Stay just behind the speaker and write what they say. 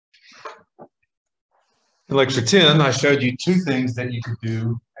In lecture 10, I showed you two things that you could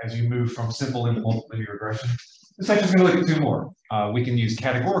do as you move from simple into multilinear regression. This section is going to look at two more. We can use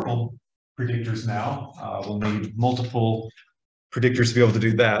categorical predictors now. We'll need multiple predictors to be able to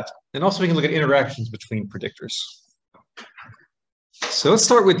do that. And also we can look at interactions between predictors. So let's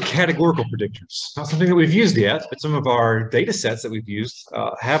start with categorical predictors. Not something that we've used yet, but some of our data sets that we've used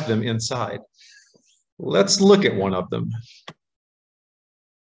have them inside. Let's look at one of them.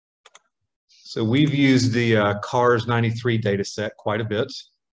 So we've used the CARS 93 data set quite a bit.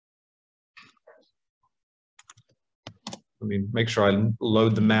 Let me make sure I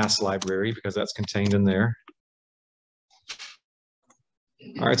load the mass library because that's contained in there.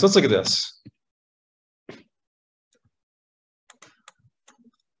 All right, so let's look at this.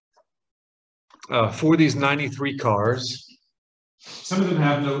 For these 93 cars, some of them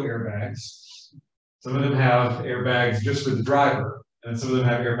have no airbags. Some of them have airbags just for the driver, and some of them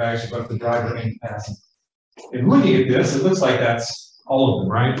have airbags for both the driver and the passenger. And looking at this, it looks like that's all of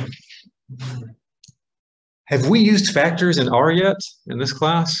them, right? Have we used factors in R yet in this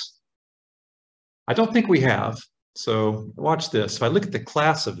class? I don't think we have. So watch this. If I look at the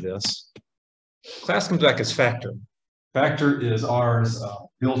class of this, class comes back as factor. Factor is R's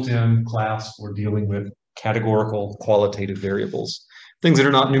built-in class for dealing with categorical qualitative variables. Things that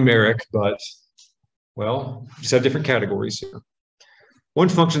are not numeric, but, well, just have different categories here. One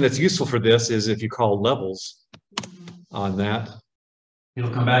function that's useful for this is if you call levels on that,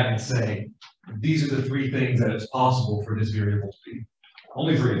 it'll come back and say, these are the three things that it's possible for this variable to be.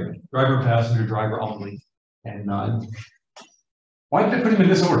 Only three of them: driver, passenger, driver only, and none. Why did I put them in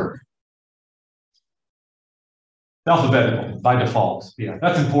this order? Alphabetical, by default. Yeah,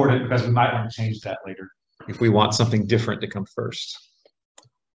 that's important because we might want to change that later if we want something different to come first.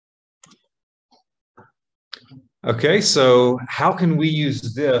 Okay, so how can we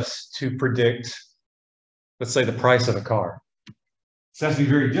use this to predict, let's say, the price of a car? This has to be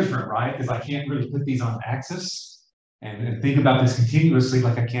very different, right? Because I can't really put these on axis and think about this continuously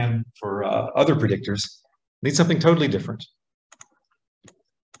like I can for other predictors. I need something totally different.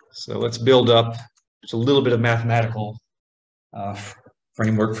 So let's build up just a little bit of mathematical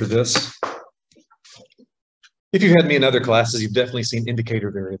framework for this. If you've had me in other classes, you've definitely seen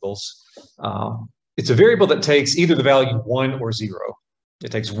indicator variables. It's a variable that takes either the value 1 or 0.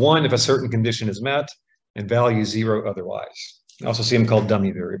 It takes 1 if a certain condition is met and value 0 otherwise. You also see them called dummy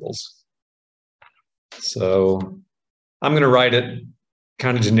variables. So I'm going to write it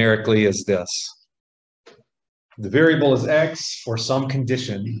kind of generically as this. The variable is x for some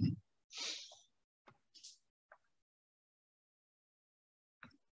condition.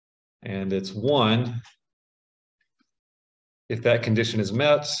 And it's 1 if that condition is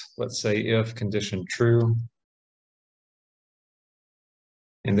met. Let's say if condition true.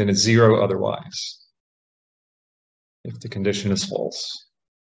 And then it's 0 otherwise if the condition is false.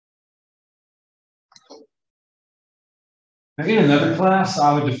 Now, in another class,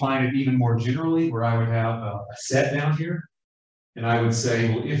 I would define it even more generally, where I would have a set down here. And I would say,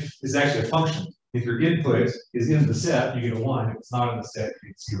 well, if is actually a function. If your input is in the set, you get a 1. If it's not in the set, you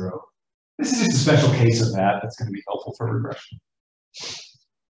get 0. This is just a special case of that. That's going to be helpful for regression.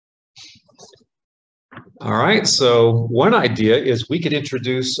 All right, so one idea is we could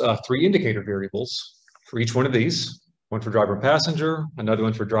introduce 3 indicator variables for each one of these. One for driver and passenger, another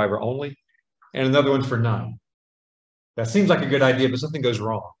one for driver only, and another one for none. That seems like a good idea, but something goes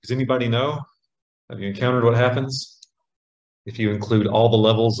wrong. Does anybody know? Have you encountered what happens if you include all the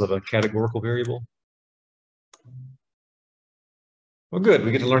levels of a categorical variable? Well, good.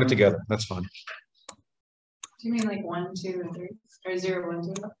 We get to learn it together. That's fun. Do you mean like 1, 2, and 3, or 0,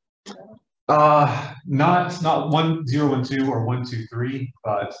 1, 2? Not 1, 0, 1, 2, or 1, 2, 3,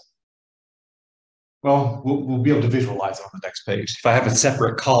 but well, we'll be able to visualize it on the next page. If I have a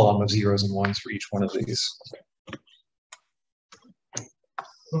separate column of 0s and 1s for each one of these.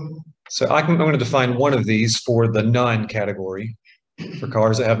 So I'm going to define one of these for the none category, for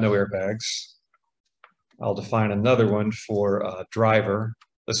cars that have no airbags. I'll define another one for driver.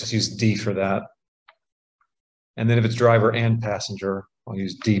 Let's just use D for that. And then if it's driver and passenger, I'll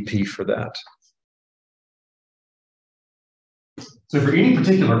use DP for that. So for any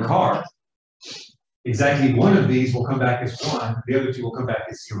particular car, exactly one of these will come back as 1, the other two will come back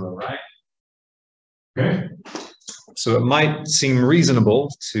as 0, right? Okay. So it might seem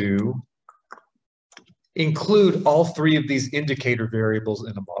reasonable to include all 3 of these indicator variables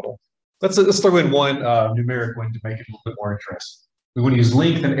in a model. Let's throw in one numeric one to make it a little bit more interesting. We want to use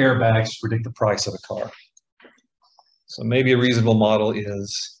length and airbags to predict the price of a car. So maybe a reasonable model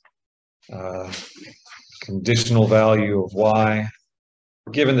is conditional value of y,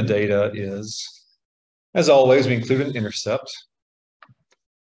 given the data, is As always, we include an intercept.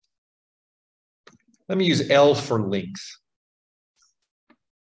 Let me use L for length.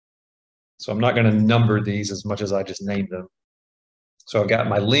 So I'm not going to number these as much as I just named them. So I've got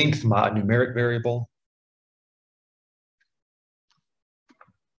my length, my numeric variable.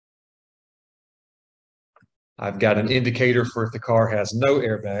 I've got an indicator for if the car has no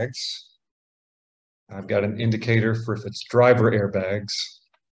airbags. I've got an indicator for if it's driver airbags.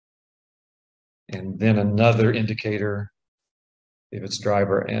 And then another indicator if it's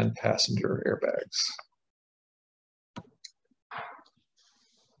driver and passenger airbags.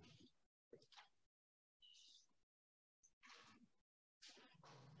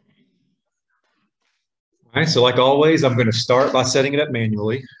 All right, so like always, I'm going to start by setting it up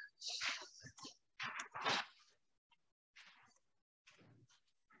manually.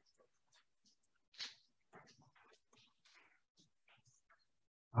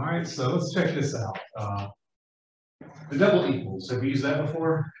 All right, so let's check this out. The double equals, have we used that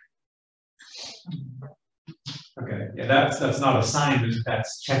before? Okay, yeah, that's not assignment,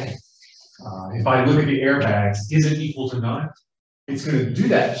 that's checking. If I look at the airbags, is it equal to none? It's going to do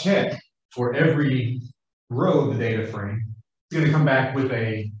that check for every row of the data frame. It's going to come back with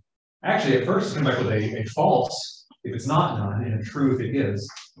actually at first it's going to come back with a false if it's not none, and a true if it is.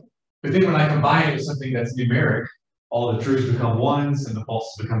 But then when I combine it with something that's numeric, all the trues become ones and the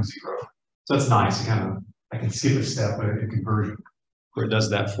falses become 0. So that's nice. I can skip a step in conversion where it does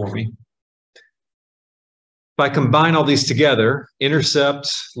that for me. If I combine all these together, intercept,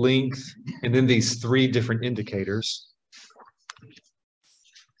 length, and then these 3 different indicators.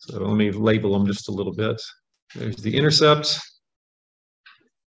 So let me label them just a little bit. There's the intercept.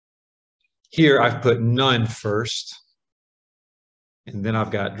 Here I've put none first. And then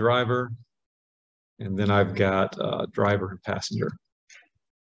I've got driver. And then I've got driver and passenger.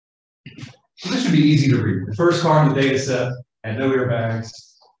 So this should be easy to read. The first car in the data set had no airbags.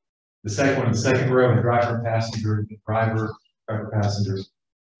 The second one in the second row had driver and passenger, driver, passenger,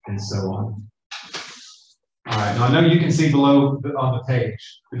 and so on. All right, now I know you can see below on the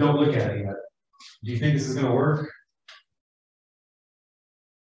page, but don't look at it yet. Do you think this is going to work?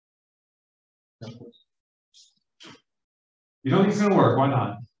 You don't think it's going to work, why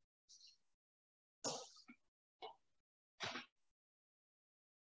not?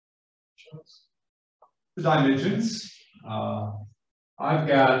 The dimensions. I've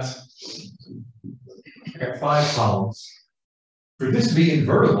got 5 columns. For this to be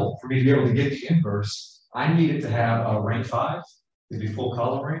invertible, for me to be able to get the inverse, I need it to have a rank 5, to be full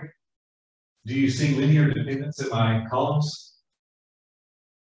column rank. Do you see linear dependence in my columns?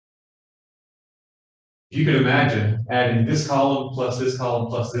 You can imagine adding this column plus this column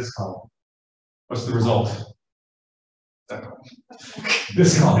plus this column. What's the result?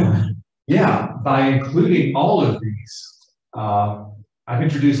 This column. Yeah, by including all of these, I've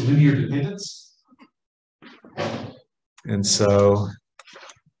introduced linear dependence. And so,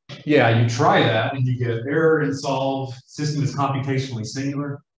 yeah, you try that and you get error in solve, system is computationally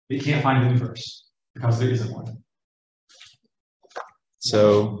singular. It can't find an inverse because there isn't one.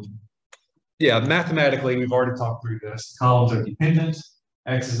 So, yeah, mathematically, we've already talked through this. Columns are dependent.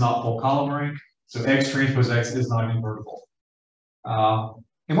 X is not full column rank. So X transpose X is not invertible.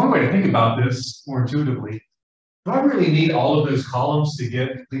 And one way to think about this more intuitively, do I really need all of those columns to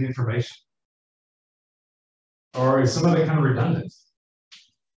get complete information? Or is some of it kind of redundant?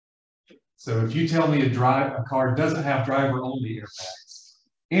 So if you tell me a car doesn't have driver-only airbags,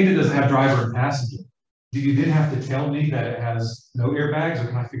 and it doesn't have driver and passenger, do you then have to tell me that it has no airbags, or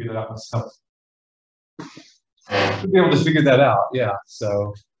can I figure that out myself? To be able to figure that out, yeah.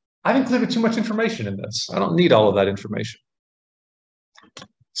 So I've included too much information in this. I don't need all of that information.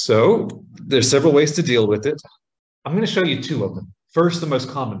 So there's several ways to deal with it. I'm going to show you 2 of them. First, the most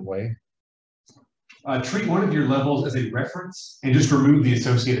common way. Treat one of your levels as a reference and just remove the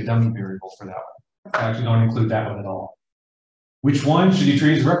associated dummy variable for that one. I actually don't include that one at all. Which one should you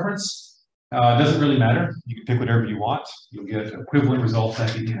treat as reference? Doesn't really matter. You can pick whatever you want. You'll get equivalent results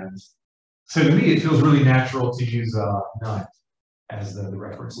at the end. So to me, it feels really natural to use none as the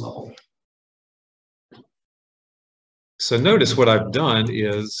reference level. So notice what I've done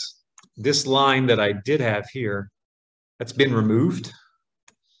is this line that I did have here, that's been removed.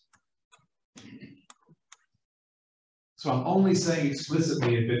 So I'm only saying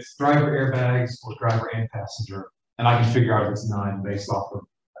explicitly if it's driver airbags or driver and passenger, and I can figure out if it's 9 based off of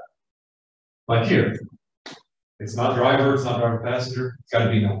that. Like here, it's not driver passenger, it's got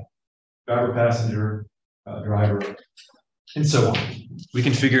to be 9. Driver, passenger, driver, and so on. We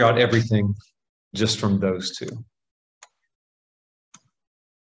can figure out everything just from those 2.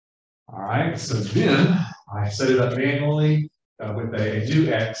 All right, so then I set it up manually with a new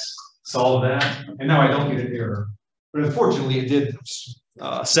X, solve that, and now I don't get an error. But unfortunately, it did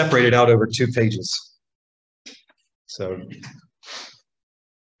separate it out over 2 pages. So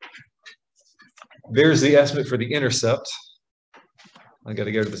there's the estimate for the intercept. I got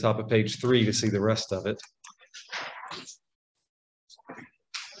to go to the top of page 3 to see the rest of it.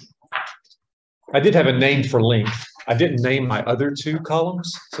 I did have a name for length. I didn't name my other 2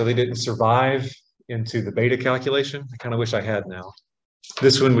 columns, so they didn't survive into the beta calculation. I kind of wish I had now.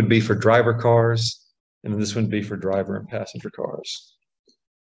 This one would be for driver cars, and this one would be for driver and passenger cars.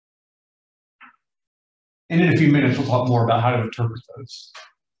 And in a few minutes, we'll talk more about how to interpret those.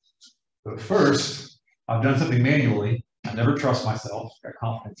 But first, I've done something manually. I never trust myself. Got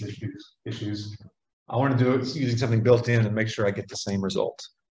confidence issues. I want to do it using something built in and make sure I get the same result.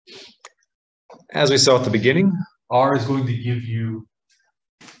 As we saw at the beginning, R is going to give you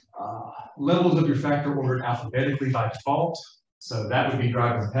levels of your factor ordered alphabetically by default. So that would be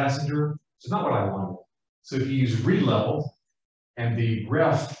driver and passenger. It's not what I wanted. So if you use relevel and the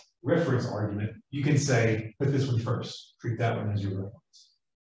reference argument, you can say, put this one first. Treat that one as your reference.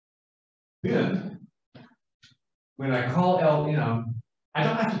 Then, when I call LM, I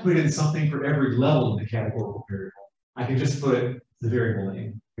don't have to put in something for every level of the categorical variable. I can just put the variable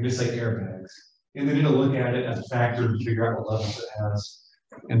name. I can just say airbags. And then it'll look at it as a factor and figure out what levels it has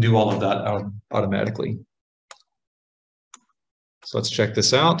and do all of that automatically. So let's check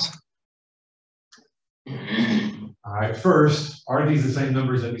this out. All right, first, are these the same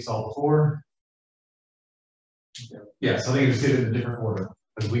numbers that we saw before? Yes, I think I just did it in a different order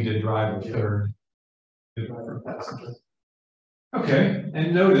because we did driver third, did driver passenger. Okay,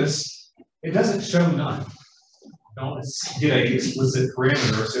 and notice it doesn't show none. Don't get an explicit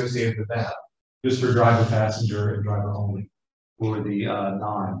parameter associated with that. Just for driver, passenger, and driver only for the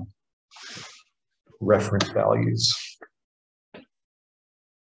non-reference values.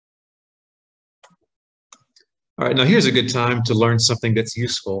 All right, now here's a good time to learn something that's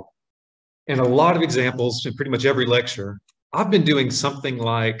useful. In a lot of examples, in pretty much every lecture, I've been doing something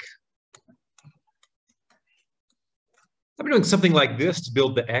like this to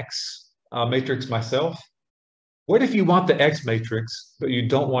build the X matrix myself. What if you want the X matrix, but you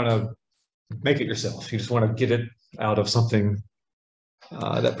don't want to make it yourself? You just want to get it out of something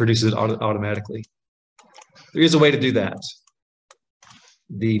that produces it automatically. There is a way to do that.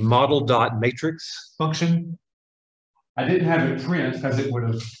 The model.matrix function. I didn't have it print because it would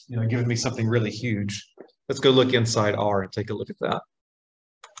have given me something really huge. Let's go look inside R and take a look at that.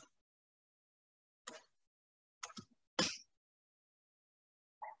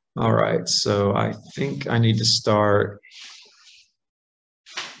 All right, so I think I need to start.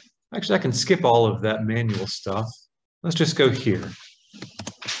 Actually, I can skip all of that manual stuff. Let's just go here.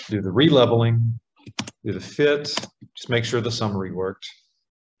 Do the releveling, do the fit, just make sure the summary worked.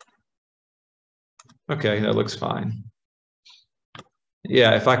 Okay, that looks fine.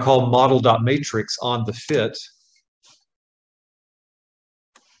 Yeah, if I call model.matrix on the fit,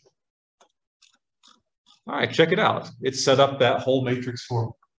 all right, check it out. It set up that whole matrix for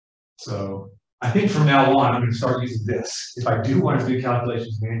me. So I think from now on, I'm going to start using this. If I do want to do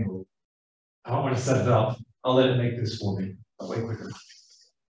calculations manually, I don't want to set it up. I'll let it make this for me way quicker.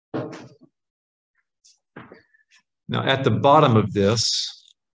 Now, at the bottom of this,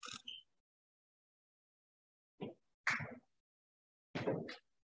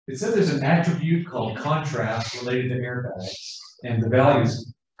 it says there's an attribute called contrast related to airbags, and the value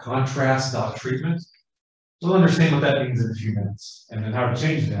is contrast.treatment. We'll understand what that means in a few minutes, and then how to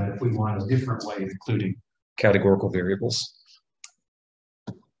change that if we want a different way of including categorical variables.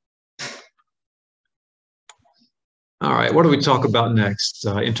 All right, what do we talk about next?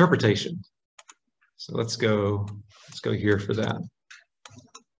 Interpretation. So let's go here for that.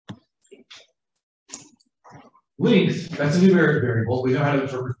 Length, that's a numeric variable. We know how to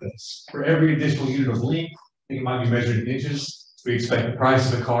interpret this. For every additional unit of length, I think it might be measured in inches. We expect the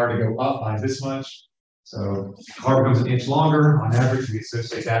price of a car to go up by this much. So if the car becomes an inch longer, on average, we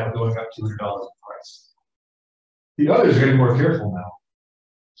associate that with going up $200 in price. The others are going to be more careful now.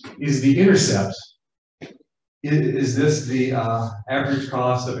 Is the intercept, is this the average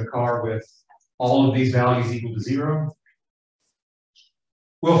cost of a car with all of these values equal to 0?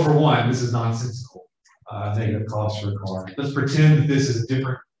 Well, for one, this is nonsensical. Negative cost for a car. Let's pretend that this is a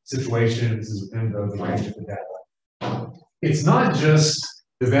different situation. This is within the range of the data. It's not just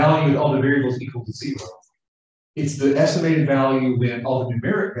the value with all the variables equal to 0. It's the estimated value when all the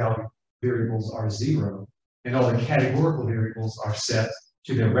numeric value variables are 0 and all the categorical variables are set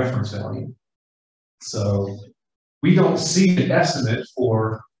to their reference value. So we don't see an estimate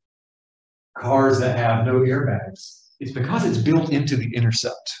for cars that have no airbags, it's because it's built into the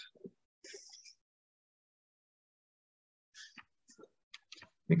intercept.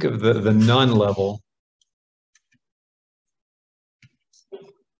 Think of the none level.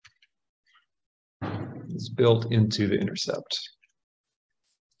 It's built into the intercept.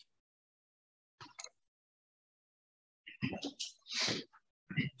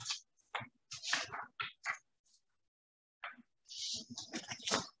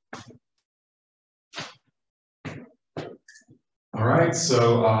 All right,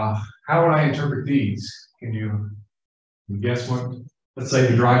 so how would I interpret these? Can you guess what? Let's say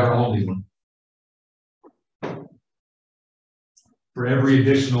the driver only one. For every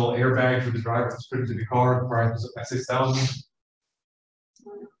additional airbag for the driver that's put into the car, the price was up by 6,000.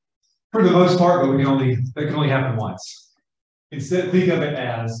 For the most part, but that can only happen once. Instead, think of it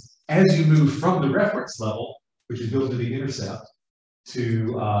as you move from the reference level, which is built into the intercept,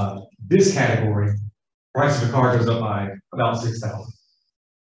 to this category, price of a car goes up by about 6,000.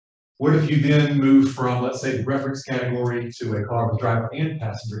 What if you then move from, let's say, the reference category to a car with driver and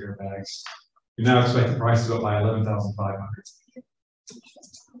passenger airbags? You now expect the price to go up by 11,500.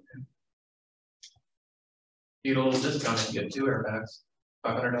 Get a little discount and get 2 airbags,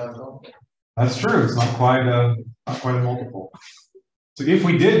 $500 off. That's true. It's not quite a multiple. So if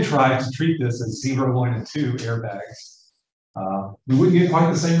we did try to treat this as 0, 1, and 2 airbags, we wouldn't get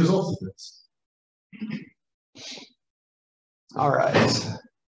quite the same results as this. All right.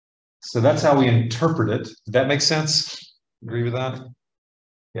 So that's how we interpret it. Does that make sense? Agree with that?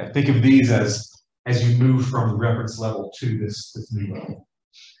 Yeah. Think of these as you move from the reference level to this new level.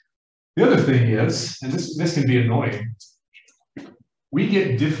 The other thing is, and this can be annoying, we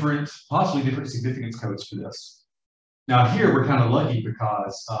get possibly different significance codes for this. Now here we're kind of lucky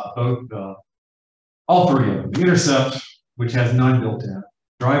because all three of them, the intercept, which has none built in,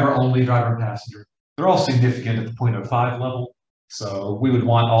 driver only, driver and passenger, they're all significant at the 0.05 level. So we would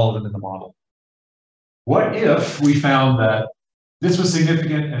want all of them in the model. What if we found that this was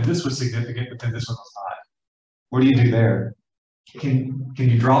significant and this was significant, but then this one was not? What do you do there? Can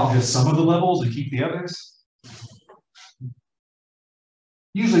you drop just some of the levels and keep the others?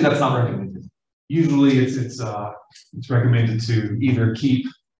 Usually that's not recommended. Usually it's recommended to either keep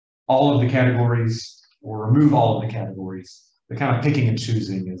all of the categories or remove all of the categories. The kind of picking and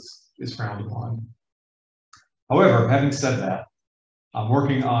choosing is frowned upon. However, having said that, I'm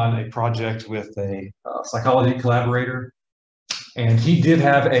working on a project with a psychology collaborator, and he did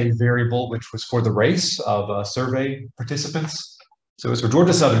have a variable which was for the race of survey participants. So it was for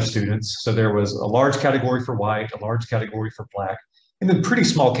Georgia Southern students. So there was a large category for white, a large category for black, and then pretty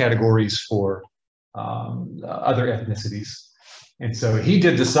small categories for other ethnicities. And so he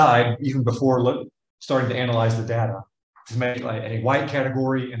did decide, even before starting to analyze the data, to make a white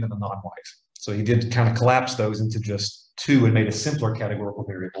category and then a non-white. So he did kind of collapse those into just 2 and made a simpler categorical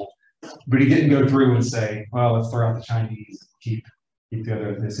variable. But he didn't go through and say, well, let's throw out the Chinese and keep the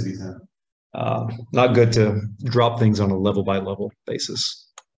other ethnicities in. Not good to drop things on a level by level basis.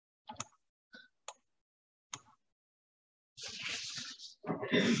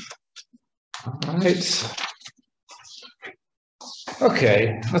 All right.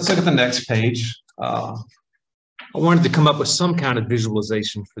 Okay, let's look at the next page. I wanted to come up with some kind of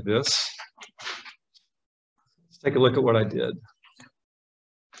visualization for this. Let's take a look at what I did.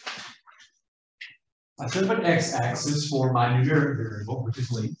 I set up an x-axis for my numeric variable, which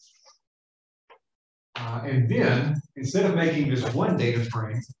is length. And then, instead of making just one data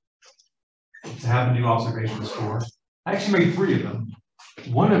frame to have a new observation score, I actually made 3 of them.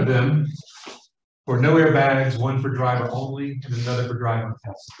 One of them for no airbags, one for driver only, and another for driver and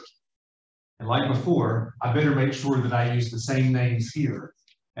passenger. And like before, I better make sure that I use the same names here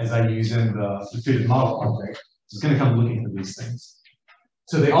as I use in the fitted model object. It's going to come looking for these things.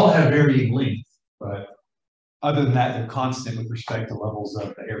 So they all have varying length, but other than that, they're constant with respect to levels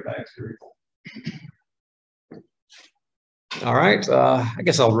of the airbags variable. All right, I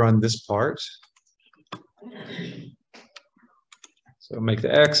guess I'll run this part. So make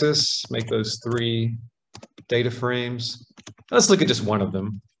the axis, make those 3 data frames. Let's look at just one of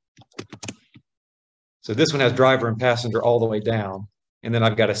them. So this one has driver and passenger all the way down, and then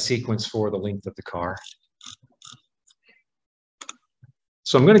I've got a sequence for the length of the car.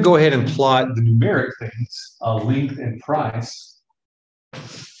 So I'm going to go ahead and plot the numeric things, length and price.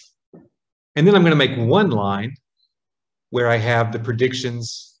 And then I'm going to make one line where I have the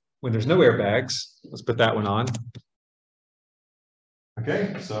predictions when there's no airbags. Let's put that one on.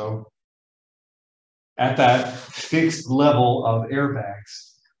 Okay, so at that fixed level of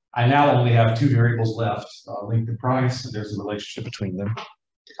airbags, I now only have 2 variables left, length and price, and there's a relationship between them.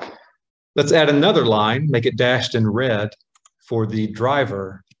 Let's add another line, make it dashed in red for the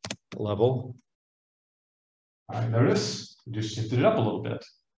driver level. All right, notice we just shifted it up a little bit.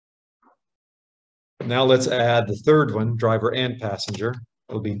 Now let's add the third one, driver and passenger.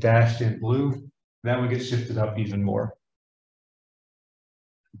 It'll be dashed in blue. That one gets shifted up even more.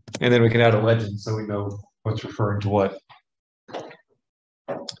 And then we can add a legend so we know what's referring to what.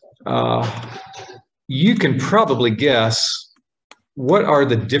 You can probably guess what are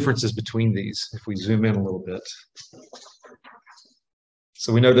the differences between these if we zoom in a little bit.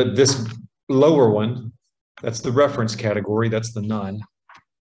 So we know that this lower one, that's the reference category, that's the none.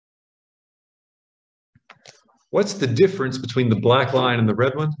 What's the difference between the black line and the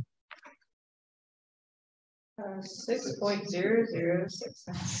red one? 6.006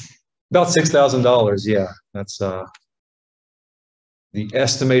 cents. About $6,000, yeah. That's the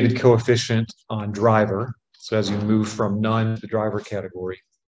estimated coefficient on driver. So as you move from none to the driver category,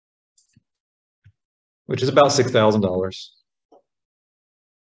 which is about $6,000.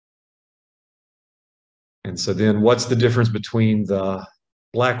 And so then what's the difference between the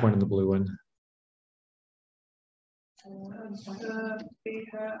black one and the blue one?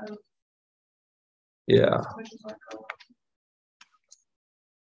 Yeah.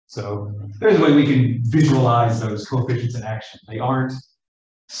 So there's a way we can visualize those coefficients in action. They aren't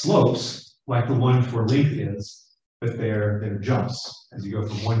slopes like the one for length is, but they're jumps as you go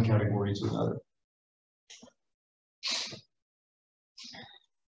from one category to another.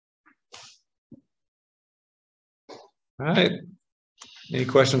 All right. Any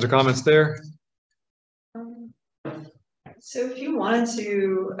questions or comments there? So if you wanted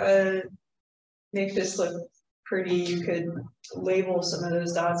to make this look pretty, you could label some of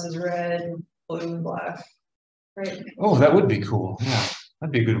those dots as red, blue, and black, right? Oh, that would be cool. Yeah,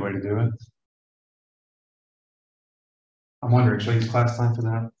 that'd be a good way to do it. I'm wondering, should I use class time for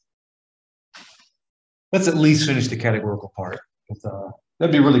that? Let's at least finish the categorical part.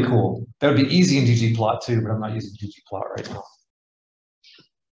 That'd be really cool. That would be easy in ggplot too, but I'm not using ggplot right now.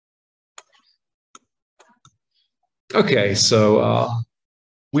 Okay, so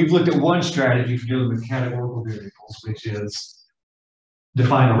we've looked at one strategy for dealing with categorical variables, which is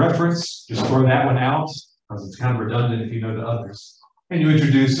define a reference, just throw that one out, because it's kind of redundant if you know the others. And you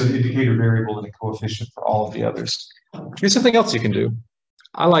introduce an indicator variable and a coefficient for all of the others. Here's something else you can do.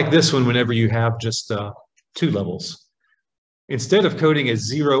 I like this one whenever you have just two levels. Instead of coding as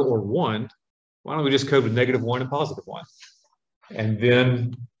 0 or 1, why don't we just code with -1 and +1? And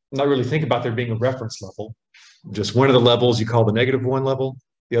then not really think about there being a reference level. Just one of the levels you call the -1 level,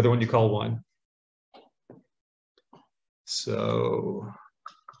 the other one you call 1. So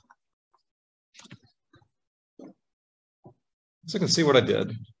let's look and see what I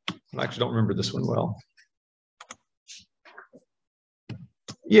did. I actually don't remember this one well.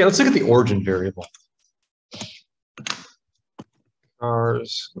 Yeah, let's look at the origin variable.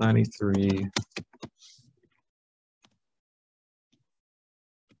 Cars 93.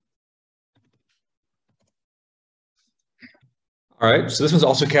 All right, so this one's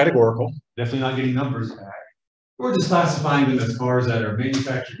also categorical. Definitely not getting numbers back. We're just classifying them as cars that are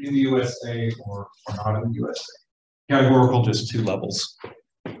manufactured in the USA or not in the USA. Categorical, just two levels.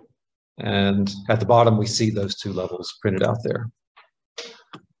 And at the bottom, we see those two levels printed out there.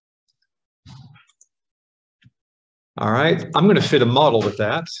 All right, I'm going to fit a model with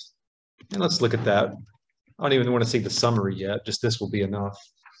that. And let's look at that. I don't even want to see the summary yet. Just this will be enough.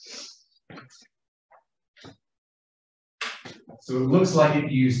 So it looks like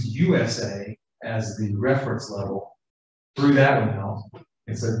it used USA as the reference level, threw that one out.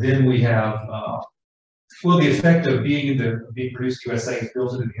 And so then we have, well, the effect of being produced USA is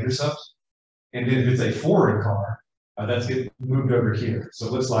built into the intercept. And then if it's a foreign car, that's getting moved over here. So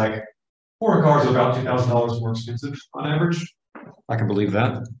it looks like foreign cars are about $2,000 more expensive on average. I can believe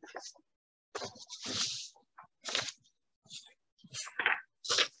that.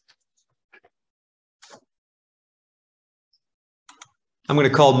 I'm going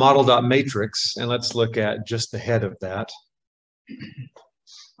to call model.matrix, and let's look at just the head of that.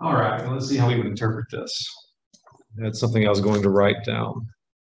 All right, well, let's see how we would interpret this. That's something I was going to write down.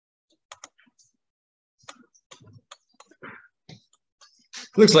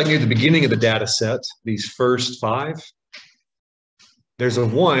 Looks like near the beginning of the data set, these first 5, there's a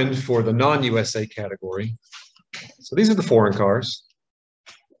 1 for the non-USA category. So these are the foreign cars.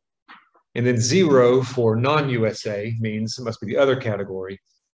 And then 0 for non-USA means it must be the other category.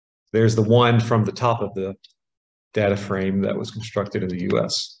 There's the 1 from the top of the data frame that was constructed in the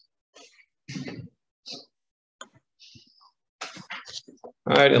US.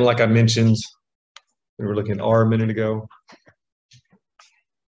 All right, and like I mentioned, we were looking at R a minute ago.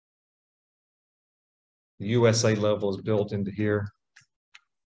 The USA level is built into here.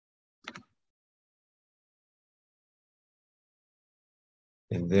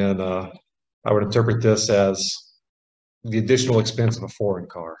 And then I would interpret this as the additional expense of a foreign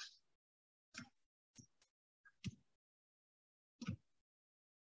car.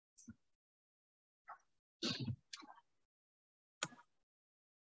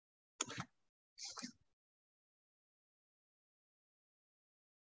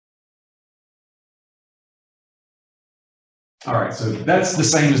 All right, so that's the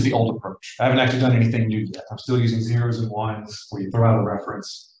same as the old approach. I haven't actually done anything new yet. I'm still using zeros and ones where you throw out a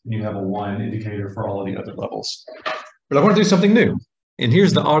reference and you have a one indicator for all of the other levels. But I want to do something new. And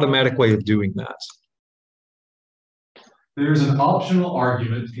here's the automatic way of doing that. There's an optional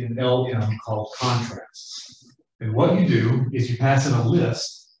argument in LM called contrasts. And what you do is you pass in a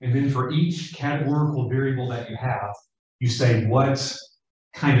list, and then for each categorical variable that you have, you say what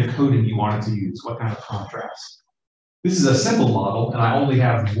kind of coding you want it to use, what kind of contrast. This is a simple model, and I only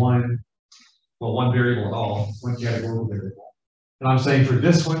have one variable at all, one categorical variable. And I'm saying for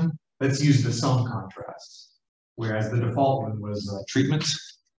this one, let's use the sum contrast, whereas the default one was treatment.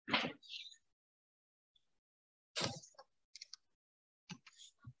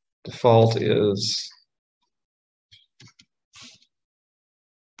 Default is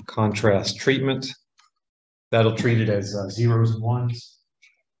contrast treatment. That'll treat it as zeros and ones.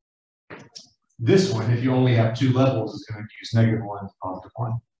 This one, if you only have two levels, is going to use -1 to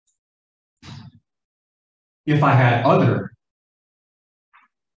 +1. If I had other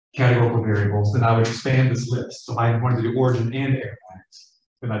categorical variables, then I would expand this list. So if I wanted to do origin and airbags,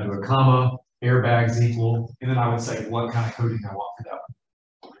 then I'd do a comma, airbags equal, and then I would say what kind of coding I want for that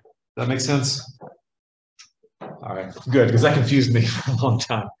one. Does that make sense? All right, good, because that confused me for a long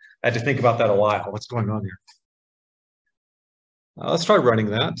time. I had to think about that a while. What's going on here? Let's try running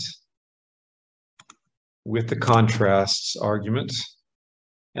that with the contrasts argument.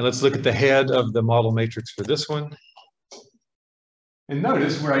 And let's look at the head of the model matrix for this one. And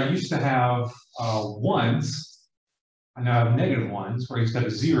notice where I used to have ones, I now have -1s, where I used to have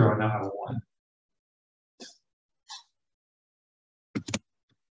a 0, I now have a 1.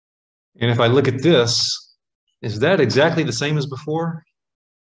 And if I look at this, is that exactly the same as before?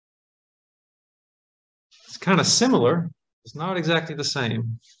 It's kind of similar. It's not exactly the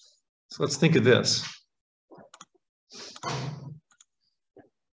same. So let's think of this.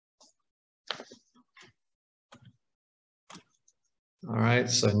 All right,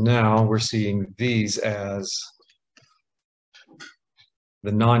 so now we're seeing these as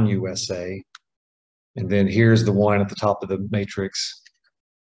the non-USA. And then here's the one at the top of the matrix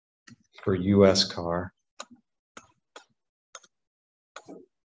for US car.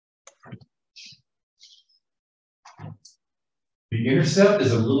 The intercept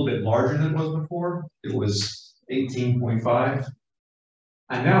is a little bit larger than it was before. It was 18.5.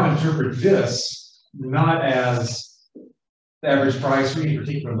 I now interpret this not as the average price for any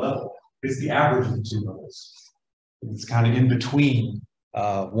particular level. It's the average of the two levels. It's kind of in between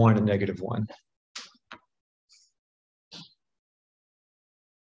 1 and -1.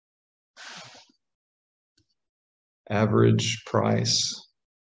 Average price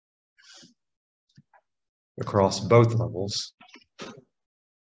across both levels.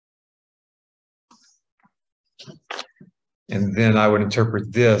 And then I would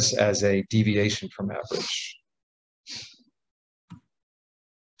interpret this as a deviation from average.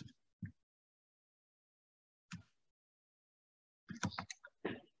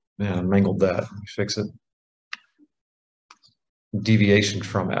 Man, I mangled that. Let me fix it. Deviation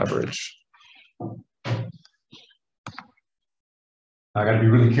from average. I got to be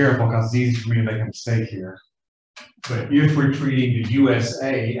really careful because it's easy for me to make a mistake here. But if we're treating the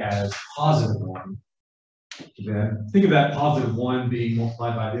USA as +1, then think of that +1 being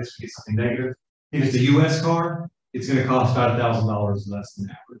multiplied by this, we get something negative. If it's a US car, it's going to cost about $1,000 less than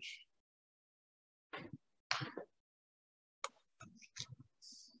average.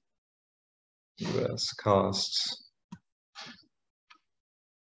 US costs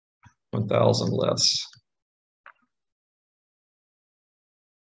 1,000 less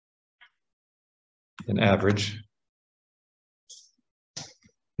than average.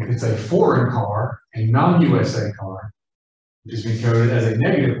 If it's a foreign car, a non-USA car, which has been coded as a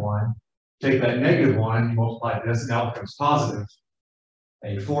 -1, take that -1, you multiply this, and now it becomes positive.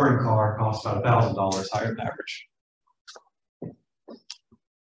 A foreign car costs about $1,000 higher than average.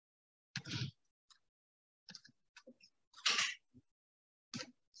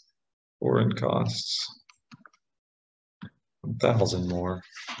 Foreign costs 1,000 more.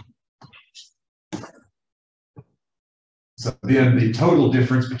 So then the total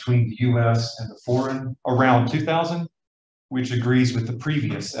difference between the US and the foreign around 2,000, which agrees with the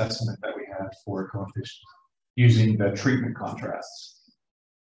previous estimate that we had for a coefficient using the treatment contrasts.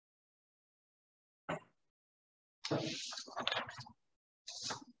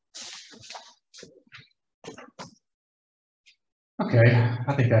 Okay,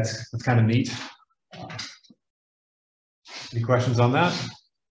 I think that's kind of neat. Any questions on that?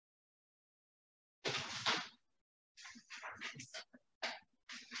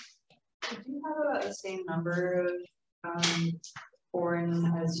 Do you have about the same number of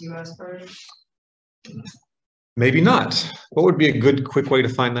foreign as US cars? Maybe not. What would be a good, quick way to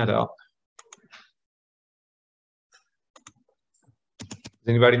find that out? Does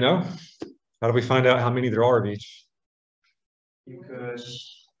anybody know? How do we find out how many there are of each? You could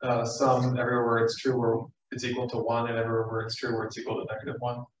sum everywhere where it's true where it's equal to 1, and everywhere where it's true where it's equal to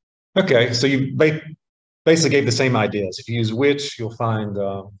 -1. Okay, so you basically gave the same ideas. If you use which, you'll find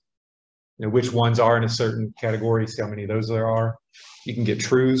which ones are in a certain category, see how many of those there are. You can get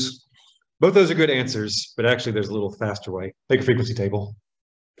trues. Both those are good answers, but actually there's a little faster way. Take a frequency table.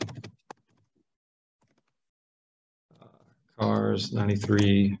 Cars,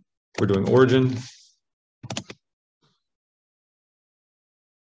 93, we're doing origin.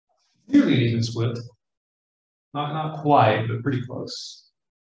 Nearly an even split. Not quite, but pretty close.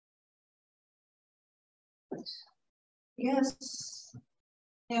 Yes.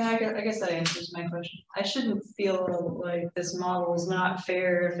 Yeah, I guess that answers my question. I shouldn't feel like this model is not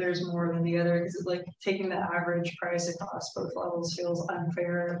fair if there's more than the other, because it's like taking the average price across both levels feels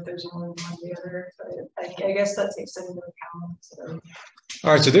unfair if there's more than one the other. But I guess that takes that into account. So.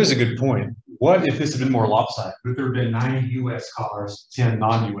 All right, so there's a good point. What if this had been more lopsided? Would there have been 90 US cars, 10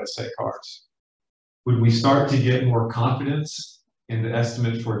 non-USA cars? Would we start to get more confidence in the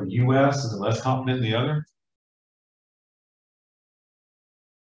estimate for the US and less confident in the other?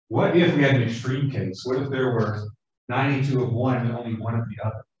 What if we had an extreme case? What if there were 92 of one and only one of the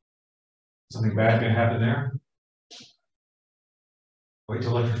other? Something bad gonna happen there? Wait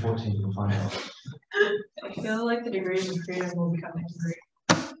till lecture 14, you'll find out. I feel like the degrees of freedom will become angry.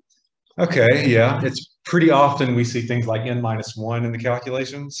 Okay, yeah, it's pretty often we see things like n-1 in the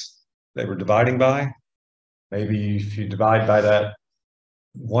calculations that we're dividing by. Maybe if you divide by that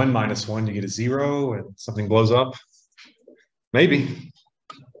 1 minus 1, you get a 0 and something blows up. Maybe.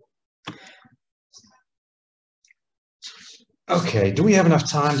 Okay, do we have enough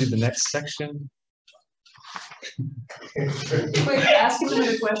time to do the next section? Wait, ask him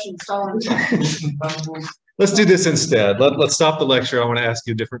another question, stall him. Let's do this instead. Let's stop the lecture. I want to ask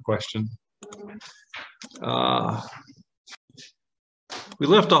you a different question. We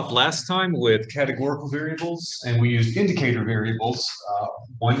left off last time with categorical variables, and we used indicator variables,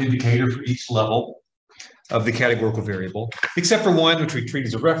 one indicator for each level of the categorical variable, except for one, which we treat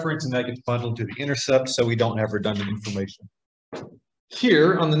as a reference, and that gets bundled to the intercept, so we don't have redundant information.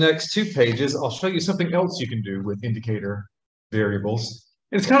 Here, on the next 2 pages, I'll show you something else you can do with indicator variables.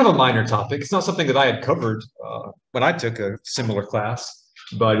 And it's kind of a minor topic. It's not something that I had covered when I took a similar class,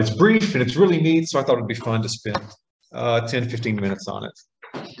 but it's brief and it's really neat, so I thought it'd be fun to spend 10, 15 minutes on it.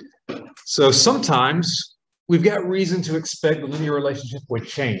 So sometimes we've got reason to expect the linear relationship would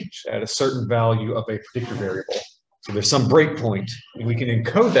change at a certain value of a predictor variable. So there's some breakpoint, and we can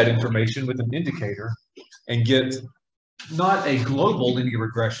encode that information with an indicator and get not a global linear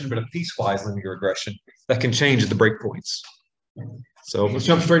regression, but a piecewise linear regression that can change at the breakpoints. So let's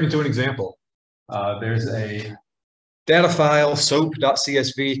jump straight into an example. There's a data file,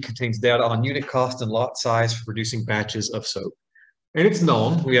 soap.csv, contains data on unit cost and lot size for producing batches of soap. And it's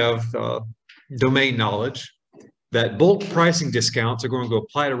known, we have domain knowledge, that bulk pricing discounts are going to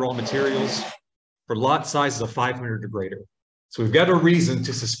apply to raw materials for lot sizes of 500 or greater. So we've got a reason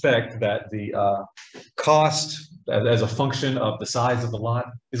to suspect that the cost as a function of the size of the lot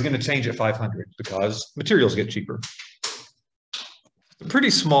is going to change at 500 because materials get cheaper. A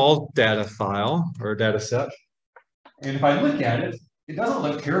pretty small data file or data set. And if I look at it, it doesn't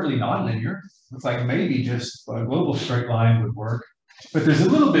look terribly nonlinear. It's like maybe just a global straight line would work. But there's a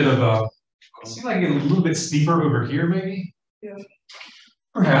little bit of a, it seems like it's a little bit steeper over here, maybe. Yeah.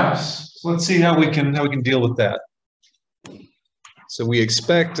 Perhaps. So let's see how we can deal with that. So we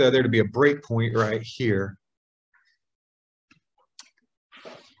expect there to be a breakpoint right here.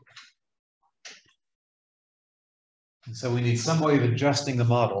 And so we need some way of adjusting the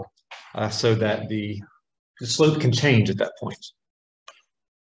model so that the slope can change at that point.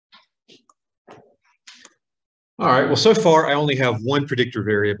 All right, well, so far I only have one predictor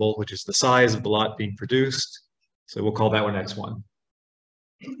variable, which is the size of the lot being produced. So we'll call that one X1.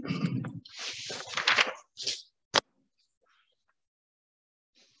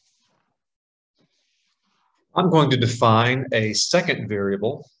 I'm going to define a second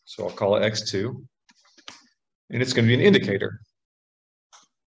variable, so I'll call it x2, and it's going to be an indicator.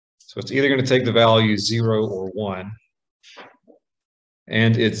 So it's either going to take the value 0 or 1,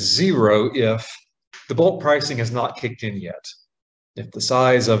 and it's 0 if the bulk pricing has not kicked in yet. If the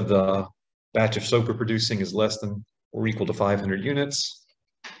size of the batch of soap we're producing is less than or equal to 500 units,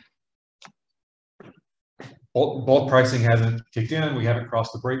 bulk pricing hasn't kicked in, we haven't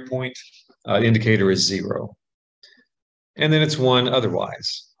crossed the break point, the indicator is 0. And then it's 1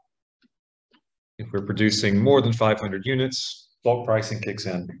 otherwise. If we're producing more than 500 units, bulk pricing kicks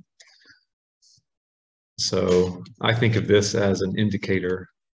in. So I think of this as an indicator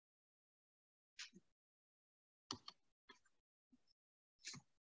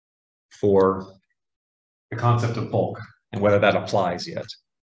for the concept of bulk and whether that applies yet.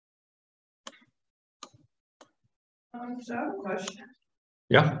 So I have a question.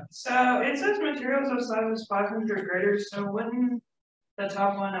 Yeah. So it says materials of size 500 greater, so wouldn't the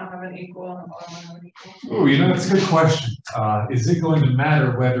top one not have an equal and the bottom one have an equal? Oh, that's a good question. Is it going to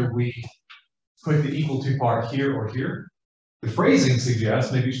matter whether we put the equal to part here or here? The phrasing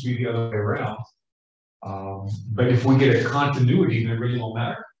suggests maybe it should be the other way around. But if we get a continuity, then it really won't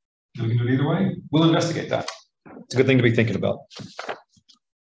matter. We can do it either way. We'll investigate that. It's a good thing to be thinking about.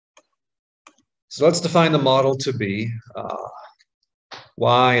 So let's define the model to be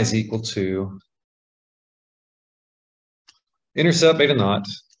y is equal to intercept beta naught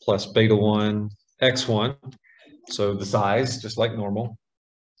plus beta 1 x1. So the size, just like normal.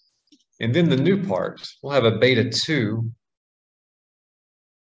 And then the new part, we'll have a beta 2.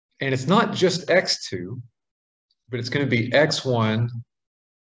 And it's not just x2, but it's going to be x1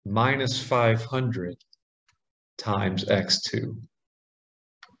 minus 500 times x2.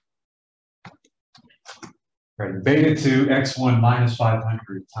 Right, beta 2 x1 minus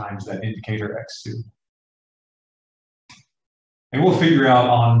 500 times that indicator x2. And we'll figure out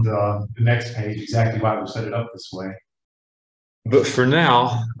on the next page exactly why we set it up this way. But for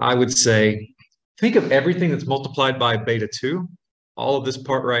now, I would say, think of everything that's multiplied by beta 2, all of this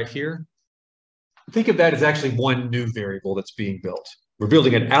part right here. Think of that as actually one new variable that's being built. We're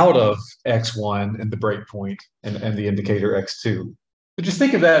building it out of x1 and the breakpoint and the indicator x2. But just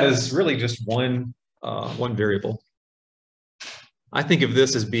think of that as really just one variable. I think of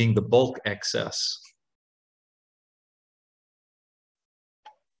this as being the bulk excess.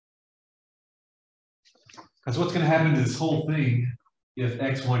 Because what's going to happen to this whole thing if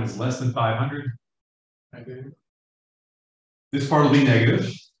x1 is less than 500? This part will be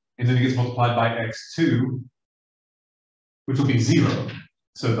negative, and then it gets multiplied by x2, which will be 0.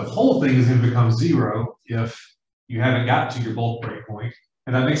 So the whole thing is going to become 0 if you haven't got to your bulk breakpoint.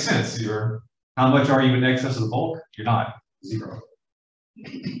 And that makes sense. How much are you in excess of the bulk? You're not, 0.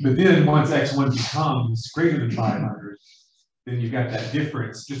 But then once x1 becomes greater than 500, then you've got that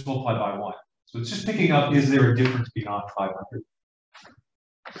difference just multiplied by 1. So it's just picking up, is there a difference beyond 500?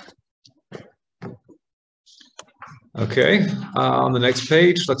 Okay, on the next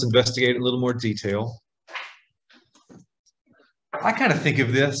page, let's investigate in a little more detail. I kind of think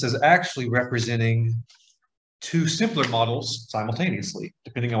of this as actually representing two simpler models simultaneously,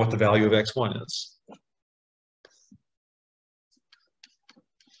 depending on what the value of x1 is.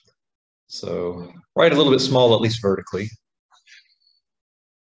 So write a little bit small, at least vertically.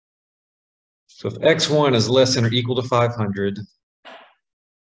 So if x1 is less than or equal to 500, I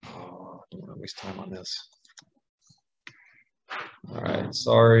don't want to waste time on this. All right,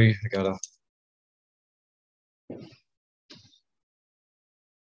 sorry, I gotta.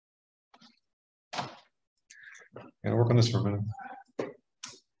 Gotta work on this for a minute.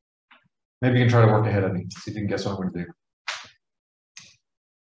 Maybe you can try to work ahead of me, see if you can guess what I'm going to do.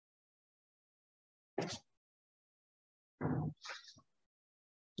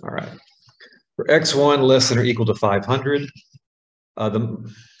 All right. For x1 less than or equal to 500,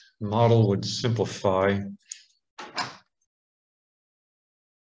 the model would simplify.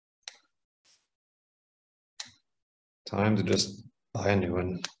 Time to just buy a new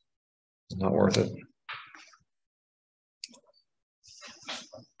one. It's not worth it.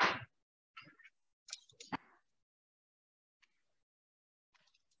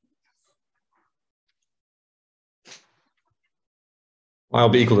 Y will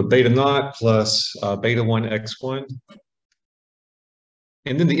be equal to beta naught plus beta 1 x1.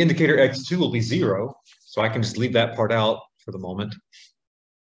 And then the indicator x2 will be 0. So I can just leave that part out for the moment.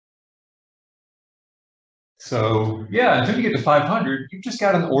 So yeah, until you get to 500, you've just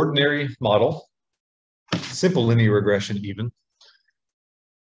got an ordinary model, simple linear regression even.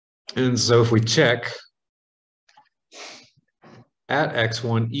 And so if we check at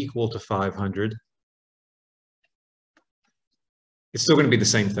x1 equal to 500, it's still going to be the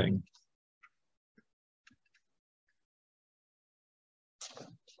same thing.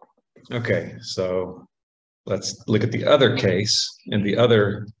 Okay, so let's look at the other case in the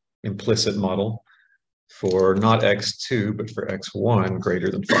other implicit model for not x2, but for x1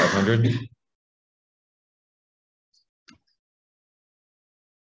 greater than 500.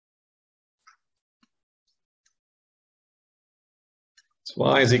 So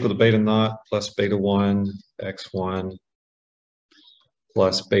y is equal to beta naught plus beta 1 x1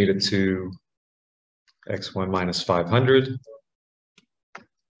 plus beta 2 x1 minus 500.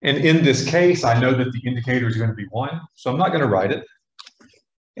 And in this case, I know that the indicator is going to be 1, so I'm not going to write it.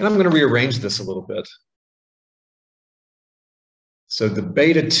 And I'm going to rearrange this a little bit. So the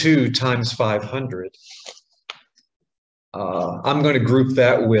beta 2 times 500, I'm going to group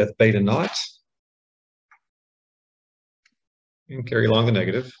that with beta naught and carry along the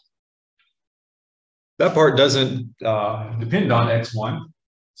negative. That part doesn't depend on x1,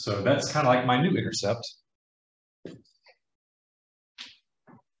 so that's kind of like my new intercept.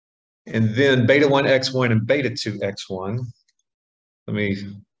 And then beta 1 x1 and beta 2 x1. Let me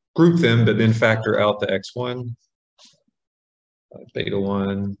group them, but then factor out the x1. Beta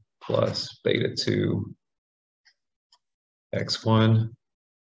 1 plus beta 2 x1.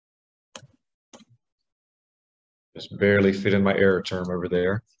 Just barely fit in my error term over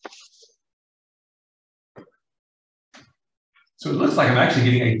there. So it looks like I'm actually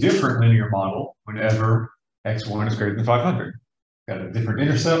getting a different linear model whenever x1 is greater than 500. Got a different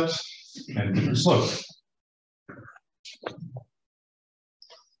intercept and a different slope.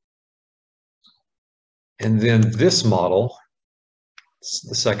 And then this model,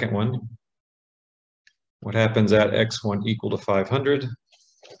 the second one, what happens at x1 equal to 500?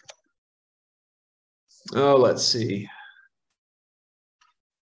 Oh, let's see.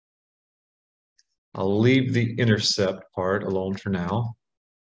 I'll leave the intercept part alone for now.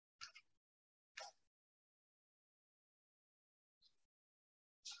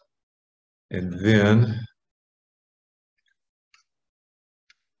 And then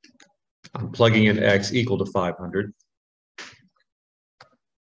I'm plugging in x equal to 500.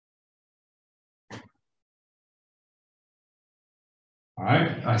 All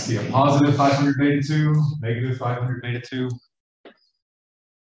right, I see a positive 500 beta 2, negative 500 beta 2.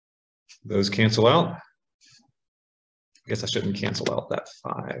 Those cancel out. I guess I shouldn't cancel out that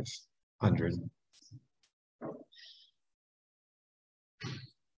 500.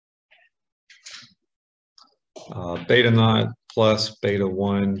 Beta naught plus beta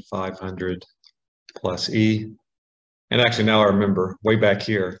 1, 500 plus E. And actually now I remember way back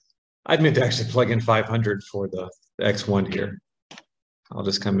here, I'd meant to actually plug in 500 for the X1 here. I'll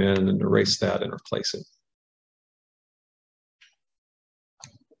just come in and erase that and replace it.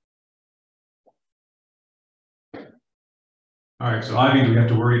 All right, so I mean, we have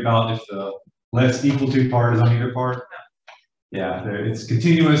to worry about if the less equal to part is on either part. Yeah, it's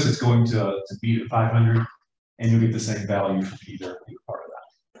continuous, it's going to be at 500, and you'll get the same value from either part of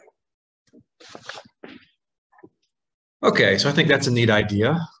that. Okay, so I think that's a neat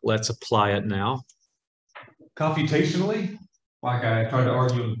idea. Let's apply it now. Computationally, like I tried to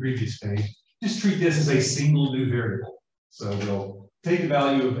argue on the previous page, just treat this as a single new variable. So we'll take the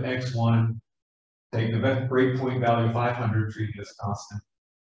value of x1, take the breakpoint value of 500, treat it as a constant.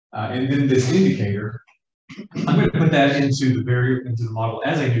 And then this indicator, I'm going to put that into the model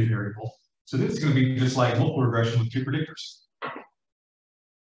as a new variable. So this is going to be just like multiple regression with two predictors.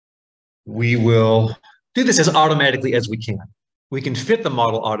 We will do this as automatically as we can. We can fit the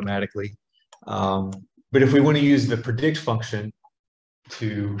model automatically. But if we want to use the predict function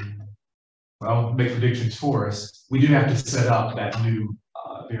to, well, make predictions for us, we do have to set up that new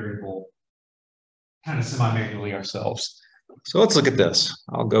variable kind of semi-manually ourselves. So let's look at this.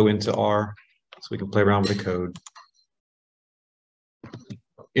 I'll go into R so we can play around with the code.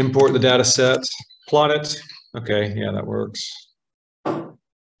 Import the data set, plot it. Okay, yeah, that works.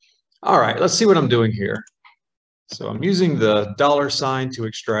 All right, let's see what I'm doing here. So I'm using the $sign to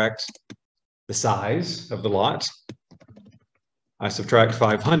extract the size of the lot. I subtract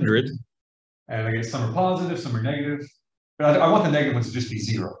 500, and I get some are positive, some are negative. But I want the negative ones to just be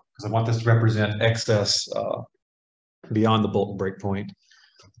 0, because I want this to represent excess beyond the bulk breakpoint.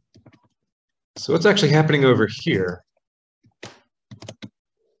 So what's actually happening over here?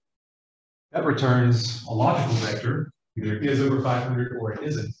 That returns a logical vector, either it is over 500 or it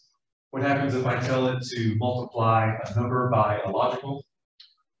isn't. What happens if I tell it to multiply a number by a logical?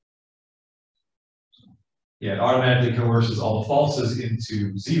 Yeah, it automatically coerces all the falses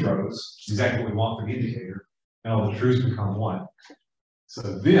into zeros, exactly what we want for the indicator, and all the truths become 1. So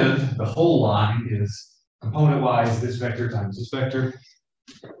then the whole line is component-wise, this vector times this vector.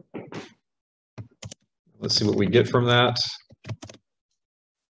 Let's see what we get from that.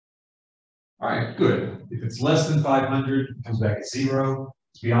 All right, good. If it's less than 500, it comes back at 0.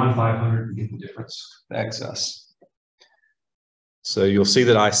 It's beyond 500, we get the difference, the excess. So you'll see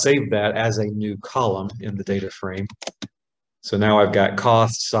that I saved that as a new column in the data frame. So now I've got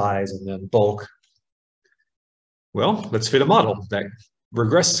cost, size, and then bulk. Well, let's fit a model that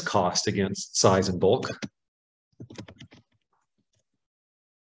regresses cost against size and bulk.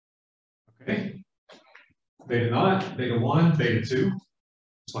 Okay. Beta naught, beta 1, beta 2,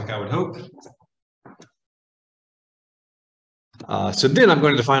 just like I would hope. So then I'm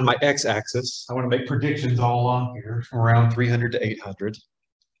going to define my x-axis. I want to make predictions all along here. From around 300 to 800.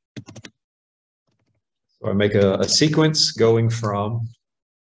 So I make a sequence going from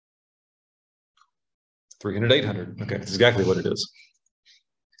 300 to 800. Okay, that's exactly what it is.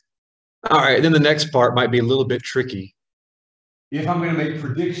 All right, then the next part might be a little bit tricky. If I'm going to make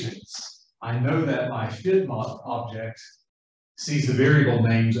predictions, I know that my fit object sees the variable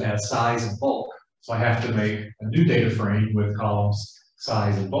names as size and bulk. So I have to make a new data frame with columns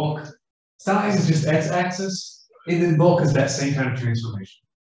size and bulk. Size is just x-axis, and then bulk is that same kind of transformation.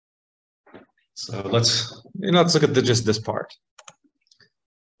 So let's look at just this part.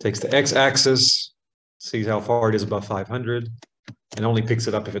 Takes the x-axis, sees how far it is above 500, and only picks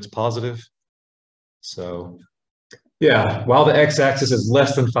it up if it's positive. So yeah, while the x-axis is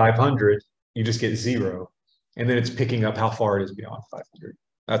less than 500, you just get 0, and then it's picking up how far it is beyond 500.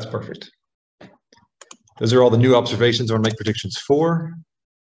 That's perfect. Those are all the new observations I want to make predictions for.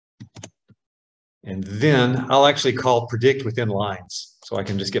 And then I'll actually call predict within lines, so I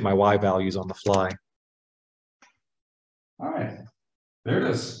can just get my y values on the fly. All right, there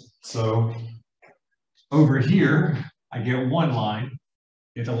it is. So over here, I get one line.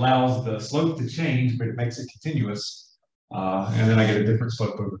 It allows the slope to change, but it makes it continuous. And then I get a different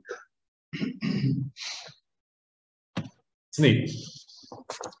slope over here. It's neat.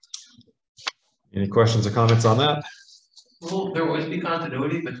 Any questions or comments on that? Will there always be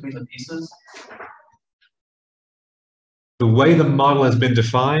continuity between the pieces? The way the model has been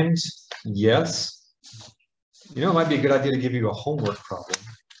defined, yes. You know, it might be a good idea to give you a homework problem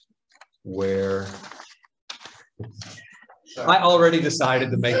where I already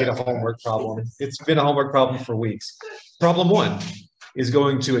decided to make it a homework problem. It's been a homework problem for weeks. Problem 1 is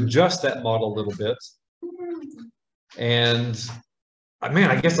going to adjust that model a little bit. And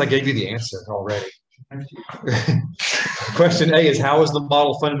man, I guess I gave you the answer already. Question A is, how is the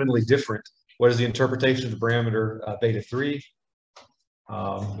model fundamentally different? What is the interpretation of the parameter beta 3?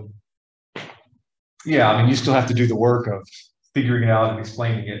 Yeah, I mean, you still have to do the work of figuring it out and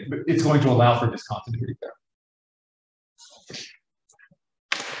explaining it, but it's going to allow for discontinuity there.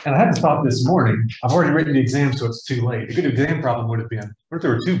 And I had to stop this morning. I've already written the exam, so it's too late. A good exam problem would have been, what if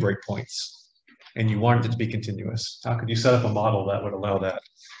there were 2 breakpoints and you wanted it to be continuous? How could you set up a model that would allow that?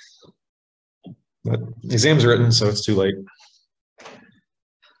 But the exam's written, so it's too late.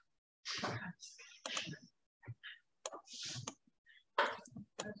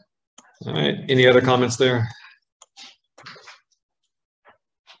 All right, any other comments there?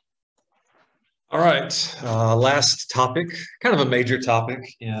 All right, last topic, kind of a major topic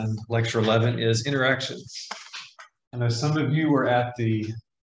in lecture 11 is interactions. I know some of you were at the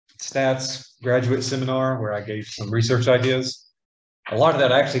stats graduate seminar where I gave some research ideas. A lot of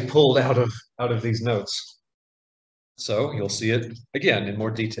that I actually pulled out of these notes. So you'll see it again in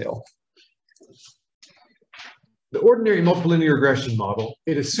more detail. The ordinary multiple linear regression model,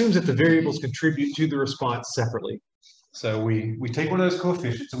 it assumes that the variables contribute to the response separately. So we take one of those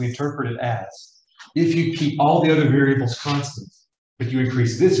coefficients and we interpret it as, if you keep all the other variables constant, but you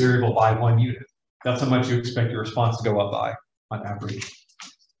increase this variable by 1 unit, that's how much you expect your response to go up by on average.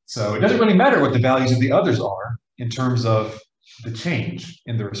 So it doesn't really matter what the values of the others are in terms of the change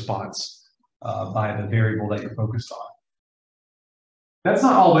in the response by the variable that you're focused on. That's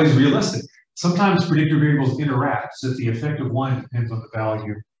not always realistic. Sometimes predictor variables interact, so that the effect of one depends on the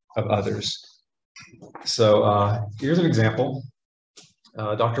value of others. So here's an example.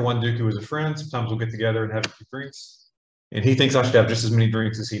 Dr. Wanduku is a friend. Sometimes we'll get together and have a few drinks. And he thinks I should have just as many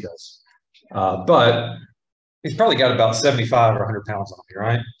drinks as he does. But he's probably got about 75 or 100 pounds on me,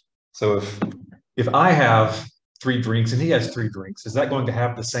 right? So if I have 3 drinks and he has 3 drinks, is that going to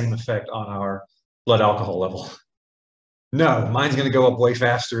have the same effect on our blood alcohol level? No, mine's going to go up way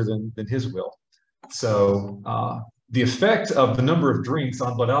faster than his will. So the effect of the number of drinks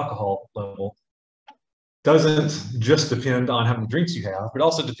on blood alcohol level doesn't just depend on how many drinks you have, but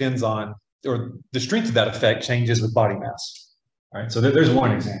also depends on, or the strength of that effect changes with body mass. All right, so there's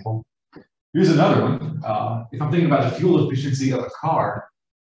one example. Here's another one. If I'm thinking about the fuel efficiency of a car,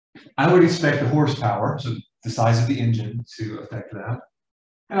 I would expect the horsepower, so the size of the engine, to affect that.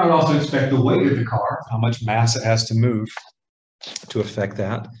 And I would also expect the weight of the car, how much mass it has to move, to affect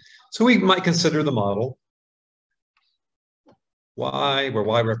that. So we might consider the model y, where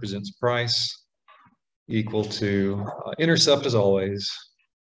y represents price, equal to intercept as always,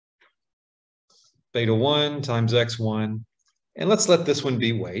 beta 1 times x1. And let's let this one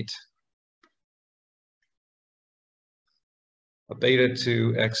be weight. A beta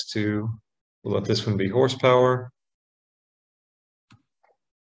 2 x2. We'll let this one be horsepower.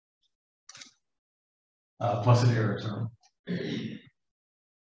 Plus an error term.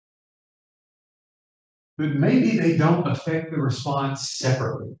 But maybe they don't affect the response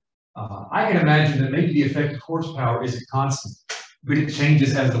separately. I can imagine that maybe the effective horsepower isn't constant, but it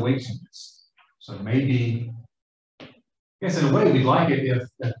changes as the weight changes. So maybe, I guess in a way we'd like it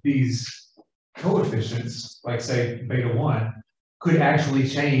if these coefficients, like say beta 1, could actually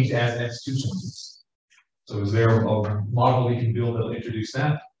change as x2 changes. So is there a model we can build that'll introduce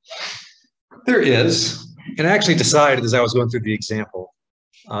that? There is. And I actually decided as I was going through the example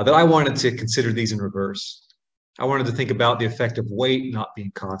that I wanted to consider these in reverse. I wanted to think about the effect of weight not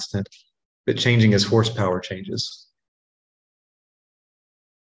being constant, but changing as horsepower changes.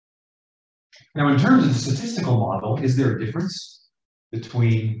 Now, in terms of the statistical model, is there a difference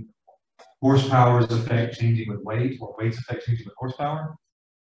between horsepower's effect changing with weight or weight's effect changing with horsepower?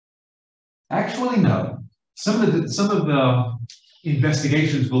 Actually, no. Some of the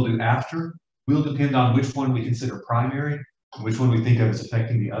investigations we'll do after will depend on which one we consider primary, and which one we think of as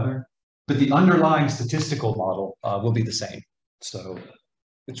affecting the other. But the underlying statistical model will be the same. So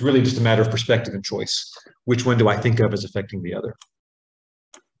it's really just a matter of perspective and choice. Which one do I think of as affecting the other?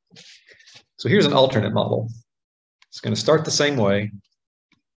 So here's an alternate model. It's going to start the same way.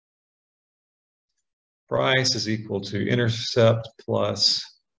 Price is equal to intercept plus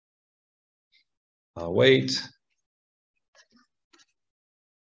weight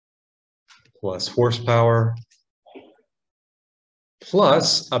plus horsepower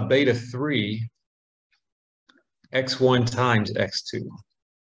plus a beta 3 x1 times x2.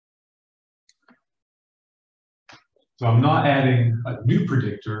 So I'm not adding a new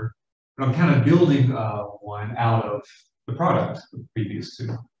predictor, but I'm kind of building one out of the product of the previous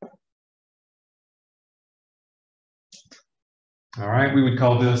two. All right, we would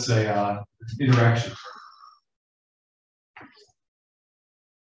call this a interaction.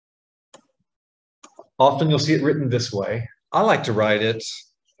 Often you'll see it written this way. I like to write it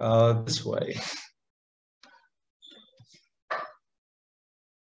this way.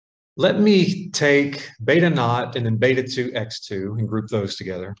 Let me take beta naught and then beta 2 x2 and group those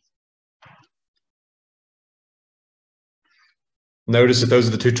together. Notice that those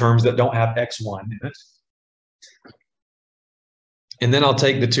are the two terms that don't have x1 in it. And then I'll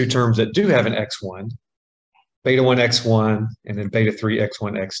take the two terms that do have an x1, beta 1 x1 and then beta 3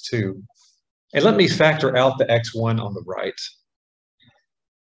 x1 x2. And let me factor out the x1 on the right.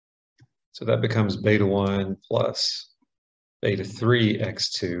 So that becomes beta 1 plus beta 3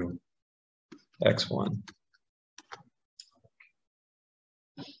 x2 x1.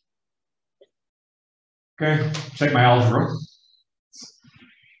 Okay, check my algebra.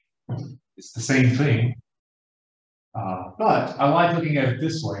 It's the same thing. But I like looking at it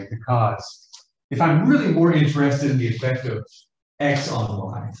this way because if I'm really more interested in the effect of x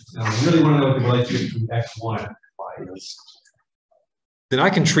on y, and I really want to know what the relationship between x1 and y is, then I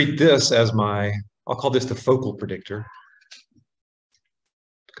can treat this as my, I'll call this the focal predictor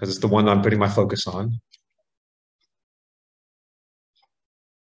because it's the one I'm putting my focus on.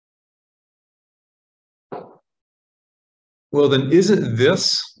 Well, then isn't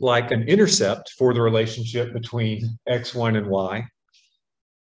this like an intercept for the relationship between x1 and y?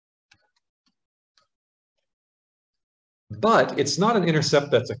 But it's not an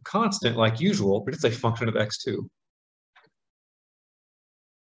intercept that's a constant like usual, but it's a function of x2.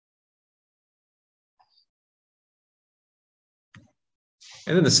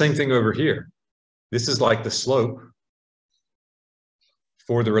 And then the same thing over here. This is like the slope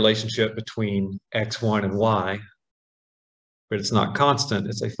for the relationship between x1 and y, but it's not constant,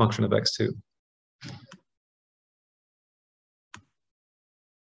 it's a function of x2.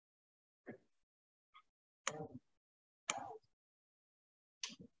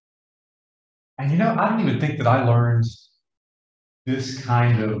 And you know, I don't even think that I learned this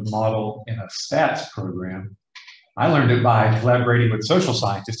kind of model in a stats program. I learned it by collaborating with social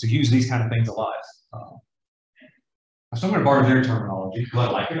scientists who use these kind of things a lot. So I'm going to borrow their terminology because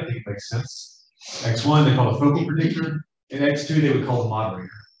I like it. I think it makes sense. X1 they call a focal predictor, and X2 they would call a moderator.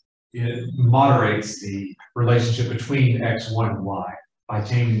 it moderates the relationship between x1 and y by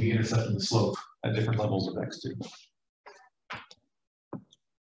changing the intercept and the slope at different levels of x2.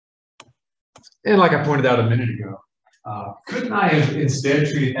 And like I pointed out a minute ago, couldn't I have instead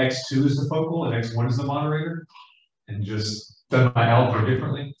treated x2 as the focal and x1 as the moderator and just done my algebra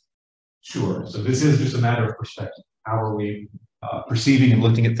differently? Sure. So this is just a matter of perspective. How are we perceiving and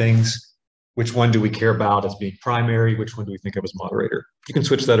looking at things? Which one do we care about as being primary? Which one do we think of as moderator? You can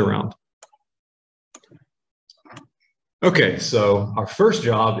switch that around. Okay, so our first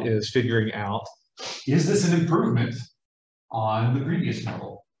job is figuring out, is this an improvement on the previous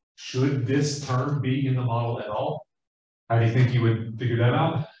model? Should this term be in the model at all? How do you think you would figure that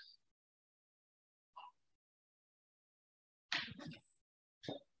out?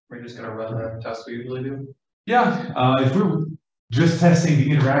 We're just gonna run the test we usually do. Yeah, if we're just testing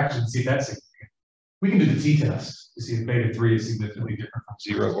the interaction, see if that's significant. We can do the t-test to see if beta 3 is significantly different from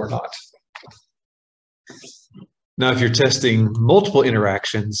 0 or not. Now, if you're testing multiple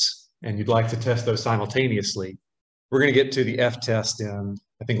interactions and you'd like to test those simultaneously, we're going to get to the f-test in,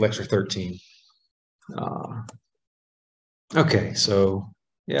 I think, lecture 13. Okay, so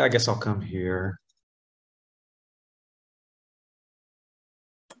yeah, I guess I'll come here.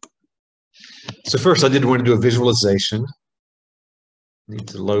 So first, I did want to do a visualization. Need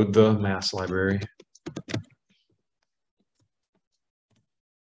to load the mass library.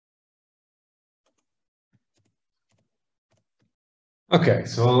 Okay,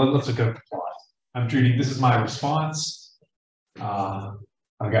 so let's look at the plot. I'm treating, this is my response.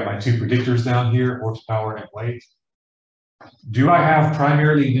 I've got my two predictors down here, horsepower and weight. Do I have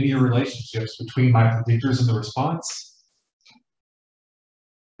primarily linear relationships between my predictors and the response?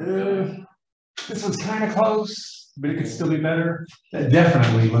 This one's kind of close, but it could still be better. That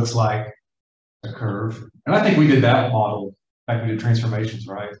definitely looks like a curve. And I think we did that model back when we did transformations,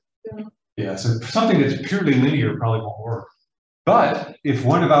 right? Yeah, so something that's purely linear probably won't work. But if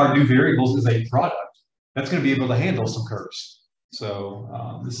one of our new variables is a product, that's going to be able to handle some curves.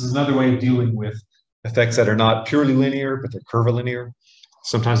 So this is another way of dealing with effects that are not purely linear, but they're curvilinear.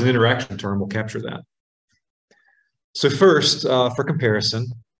 Sometimes an interaction term will capture that. So first, for comparison,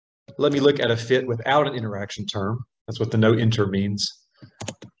 let me look at a fit without an interaction term. That's what the no inter means.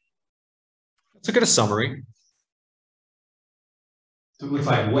 Let's look at a summary. So it looks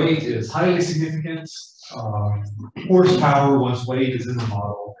like weight is highly significant. Horsepower, once weight is in the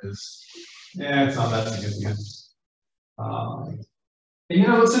model, is, yeah, it's not that significant. And you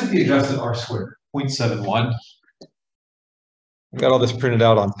know, let's look at the adjusted R squared, 0.71. I've got all this printed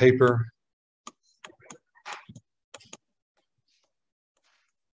out on paper.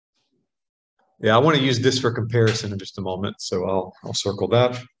 Yeah, I want to use this for comparison in just a moment, so I'll circle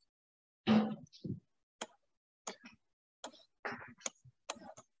that.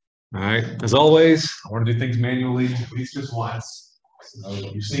 All right, as always, I want to do things manually at least just once. So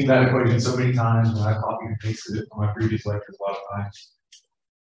you've seen that equation so many times when I copied and pasted it on my previous lectures a lot of times.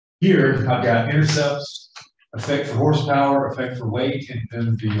 Here, I've got intercepts, effect for horsepower, effect for weight, and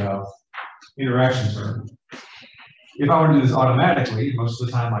then the interaction term. If I were to do this automatically, most of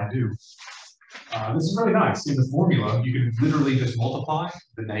the time I do, this is really nice. In the formula, you can literally just multiply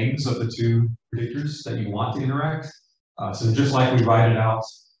the names of the two predictors that you want to interact. So just like we write it out,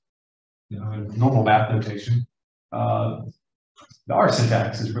 you know, in normal math notation, the R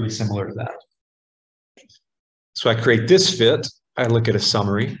syntax is really similar to that. So I create this fit. I look at a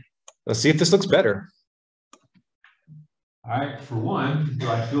summary. Let's see if this looks better. All right, for one, do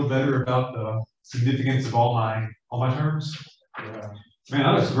I feel better about the significance of all my terms? Yeah. Man,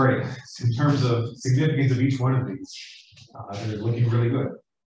 that looks great. In terms of significance of each one of these, they're looking really good.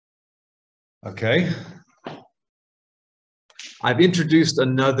 Okay. I've introduced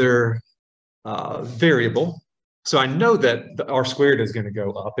another variable. So I know that the R squared is going to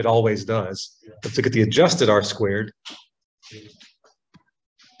go up. It always does. Let's look at the adjusted R squared.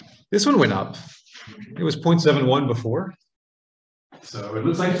 This one went up. It was 0.71 before. So it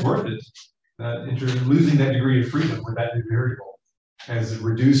looks like it's worth it. Losing that degree of freedom with that new variable has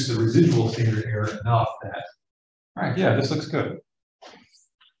reduced the residual standard error enough that, all right, yeah, this looks good.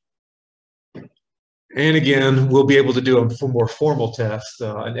 And again, we'll be able to do a more formal test,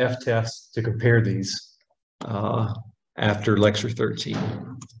 an F test to compare these after lecture 13. Is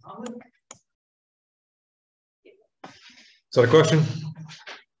that a question?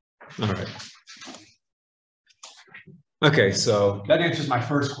 All right. Okay, so that answers my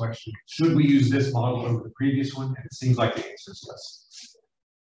first question. Should we use this model over the previous one? And it seems like the answer is yes.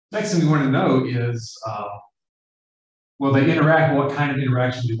 Next thing we want to know is, will they interact? What kind of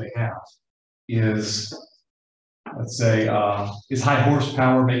interaction do they have? Is let's say, is high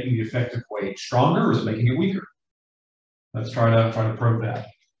horsepower making the effective weight stronger or is it making it weaker? Let's try to probe that.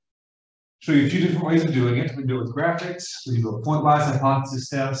 Show you a few different ways of doing it. We can do it with graphics, we can do a pointwise hypothesis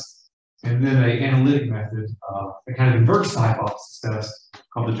test, and then an analytic method that kind of inverts the hypothesis test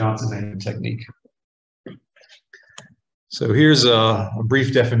called the Johnson-Mason technique. So here's a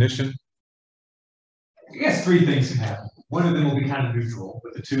brief definition. I guess three things can happen. One of them will be kind of neutral,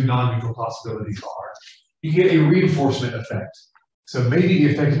 but the two non-neutral possibilities are you get a reinforcement effect. So maybe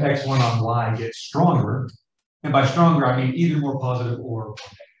the effect of X1 on Y gets stronger, and by stronger I mean either more positive or more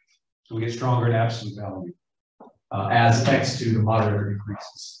negative. So we get stronger in absolute value as X2, the moderator,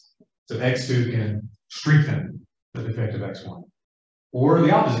 increases. So X2 can strengthen the effect of X1. Or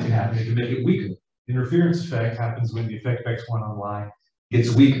the opposite can happen, it can make it weaker. Interference effect happens when the effect of X1 on Y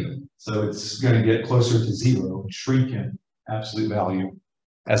gets weaker. So it's going to get closer to zero and shrink in absolute value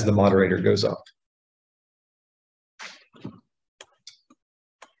as the moderator goes up.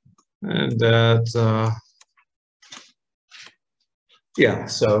 And that, yeah,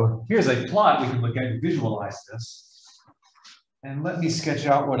 so here's a plot we can look at and visualize this. And let me sketch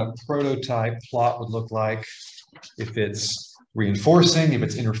out what a prototype plot would look like if it's reinforcing, if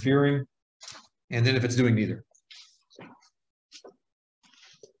it's interfering, and then if it's doing neither.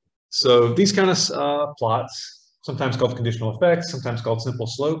 So these kind of plots, sometimes called conditional effects, sometimes called simple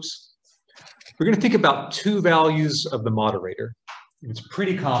slopes. We're going to think about two values of the moderator. It's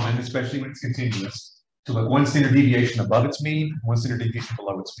pretty common, especially when it's continuous, to look one standard deviation above its mean, one standard deviation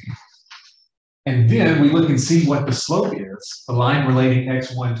below its mean. And then we look and see what the slope is, the line relating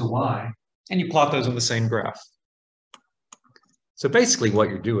X1 to Y, and you plot those on the same graph. So basically what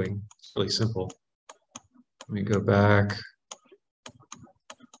you're doing, it's really simple. Let me go back.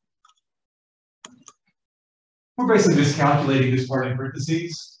 We're basically just calculating this part in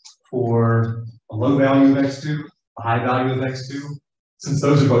parentheses for a low value of X2, a high value of X2. Since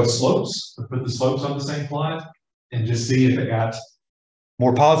those are both slopes, we put the slopes on the same plot and just see if it got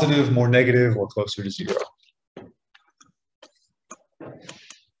more positive, more negative, or closer to zero.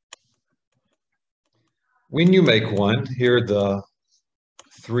 When you make one, here are the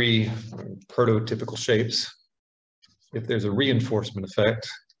three prototypical shapes. If there's a reinforcement effect,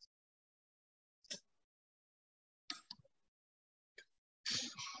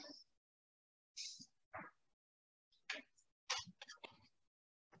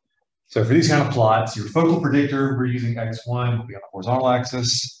 so for these kind of plots, your focal predictor, we're using X1, will be on the horizontal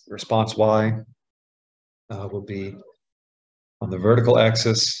axis. The response Y will be on the vertical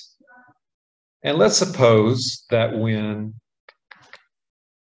axis. And let's suppose that when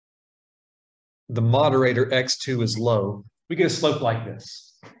the moderator X2 is low, we get a slope like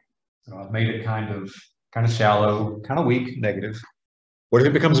this. So I've made it kind of shallow, kind of weak, negative. What if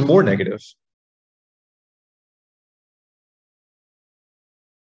it becomes more negative?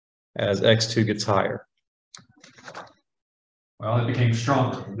 As X2 gets higher? Well, it became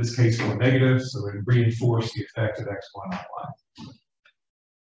stronger. In this case, more negative, so it reinforced the effect of X1 on Y.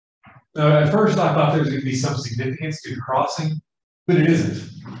 Now, at first, I thought there was going to be some significance to the crossing, but it isn't.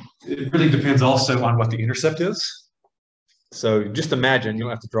 It really depends also on what the intercept is. So just imagine, you don't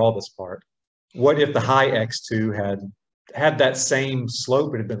have to draw this part. What if the high X2 had that same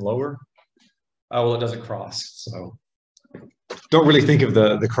slope, it had been lower? Oh, well, it doesn't cross, so don't really think of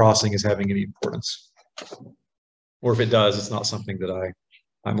the crossing as having any importance. Or if it does, it's not something that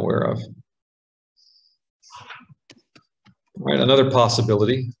I'm aware of. All right, another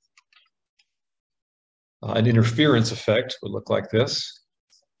possibility. An interference effect would look like this.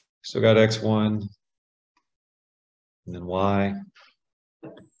 So got X1, and then Y.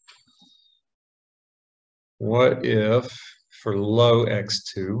 What if for low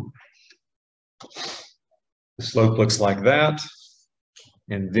X2, the slope looks like that,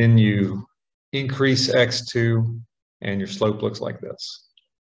 and then you increase X2, and your slope looks like this?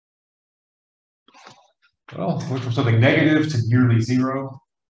 Well, went from something negative to nearly zero.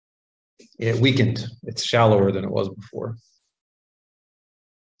 It weakened. It's shallower than it was before.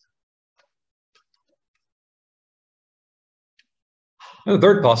 And the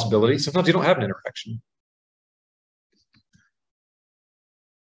third possibility, sometimes you don't have an interaction.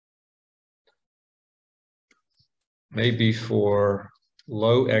 Maybe for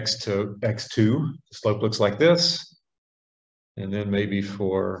low X2, the slope looks like this. And then maybe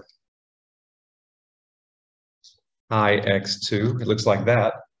for high X2, it looks like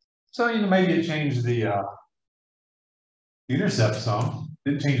that. So, you know, maybe it changed the intercept some.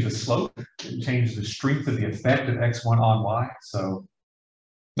 Didn't change the slope. Didn't change the strength of the effect of X1 on Y. So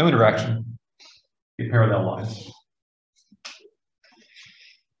no interaction. Get parallel lines.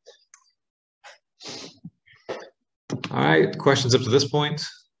 All right, questions up to this point?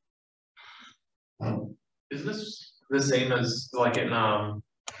 Is this the same as like in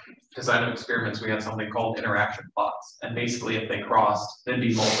design of experiments, we had something called interaction plots, and basically if they crossed, there'd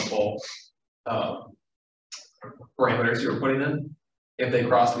be multiple parameters you were putting in. If they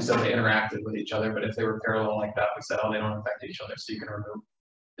crossed, we said they interacted with each other, but if they were parallel like that, we said, oh, they don't affect each other, so you can remove.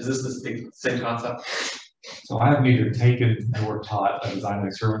 Is this the same concept? So I haven't either taken nor taught a design of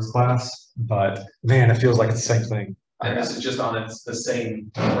experiments class, but man, it feels like it's the same thing. And this is just on the same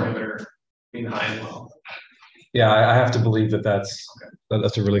parameter being high and low. Yeah, I have to believe that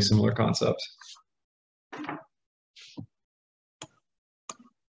that's a really similar concept.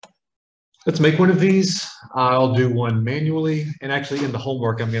 Let's make one of these. I'll do one manually, and actually in the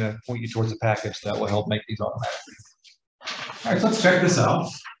homework, I'm going to point you towards a package that will help make these automatically. All right, so let's check this out.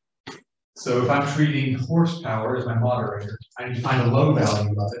 So if I'm treating horsepower as my moderator, I need to find a low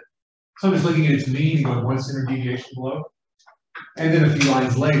value of it. So I'm just looking at its mean and going 1 standard deviation below. And then a few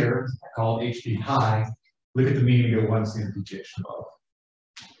lines later, I call HP high, look at the mean and go 1 standard deviation above.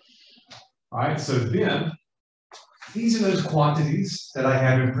 All right, so then these are those quantities that I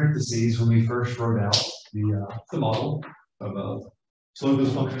have in parentheses when we first wrote out the model of slope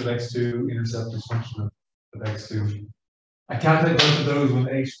is function of x2, intercept is function of x2. I calculate both of those when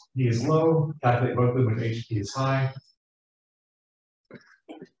HP is low, calculate both of them when HP is high.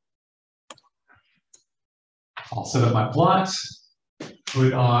 I'll set up my plots,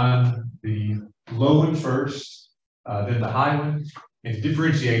 put on the low one first, then the high one, and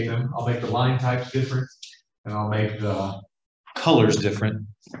differentiate them. I'll make the line types different, and I'll make the colors different.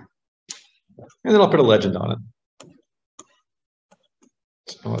 And then I'll put a legend on it.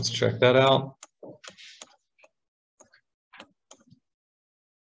 So let's check that out.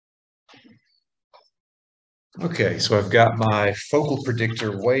 Okay, so I've got my focal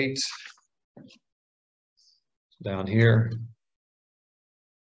predictor weight down here.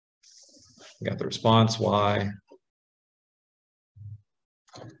 Got the response Y.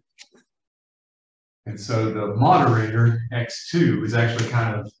 And so the moderator, X2, is actually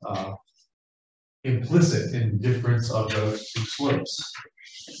kind of implicit in the difference of those two slopes.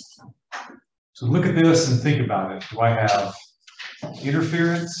 So look at this and think about it. Do I have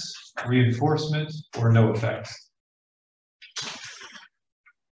interference, reinforcement, or no effect?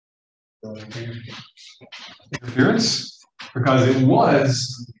 Interference, because it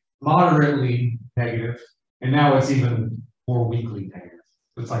was moderately negative, and now it's even more weakly negative.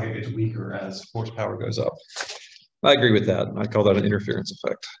 It's like it gets weaker as horsepower goes up. I agree with that. I call that an interference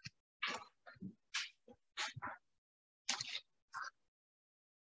effect.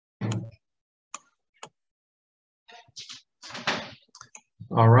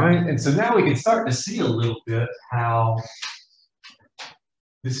 All right, and so now we can start to see a little bit how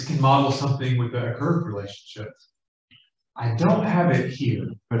this can model something with a curve relationship. I don't have it here,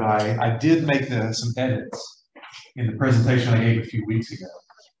 but I did make some edits in the presentation I gave a few weeks ago.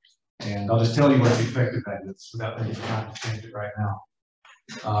 And I'll just tell you what the effect of that is without taking time to change it right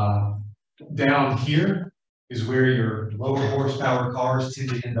now. Down here is where your lower horsepower cars tend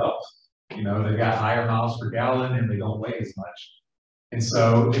to end up. You know, they've got higher miles per gallon and they don't weigh as much. And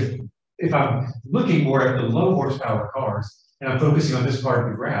so if I'm looking more at the low horsepower cars and I'm focusing on this part of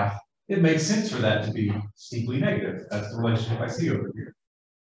the graph, it makes sense for that to be steeply negative. That's the relationship I see over here.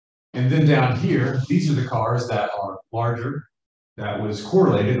 And then down here, these are the cars that are larger, that was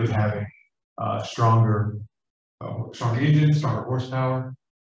correlated with having stronger engines, stronger horsepower.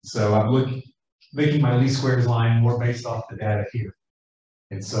 So I'm making my least squares line more based off the data here.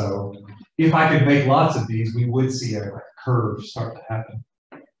 And so if I could make lots of these, we would see a curve start to happen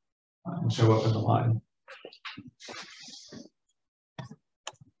and show up in the line.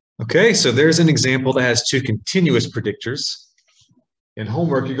 Okay, so there's an example that has two continuous predictors. In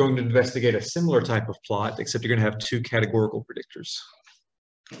homework, you're going to investigate a similar type of plot, except you're going to have two categorical predictors.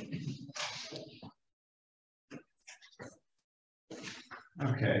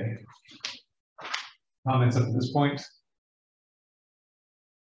 Okay. Comments up to this point?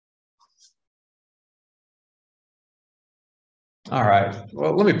 All right,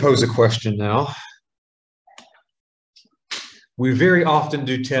 well, let me pose a question now. We very often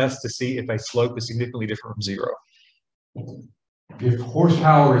do tests to see if a slope is significantly different from zero. If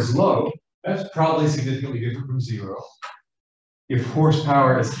horsepower is low, that's probably significantly different from zero. If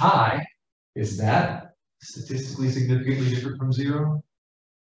horsepower is high, is that statistically significantly different from zero?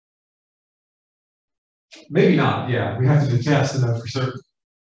 Maybe not, yeah, we have to do tests to know for certain.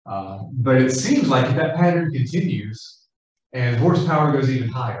 But it seems like if that pattern continues and horsepower goes even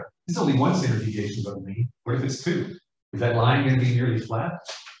higher, it's only 1 standard deviation above the mean. What if it's 2? Is that line going to be nearly flat?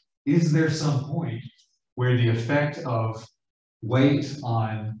 Is there some point where the effect of weight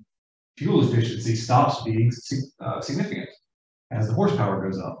on fuel efficiency stops being significant as the horsepower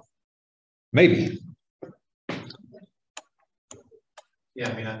goes up. Maybe.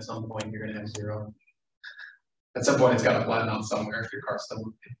 Yeah, I mean, at some point you're gonna have zero. At some point, it's gotta flatten out somewhere if your car's still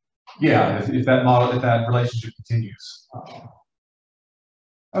moving. Yeah, if that relationship continues.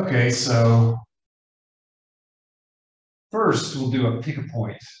 Okay, so first we'll do a pick a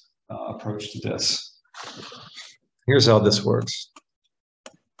point approach to this. Here's how this works.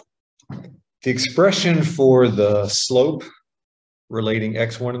 The expression for the slope relating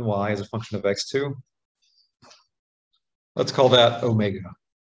x1 and y as a function of x2, let's call that omega.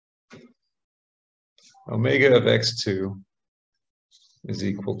 Omega of x2 is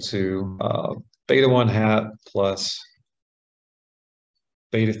equal to beta 1 hat plus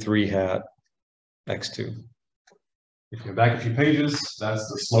beta 3 hat x2. If you go back a few pages, that's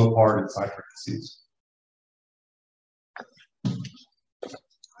the slope part inside parentheses.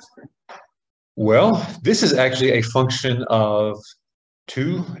 Well, this is actually a function of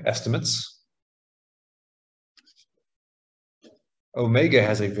two estimates. Omega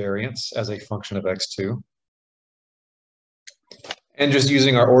has a variance as a function of x2. And just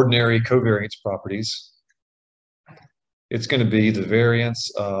using our ordinary covariance properties, it's going to be the variance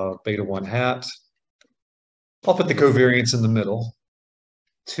of beta 1 hat. I'll put the covariance in the middle.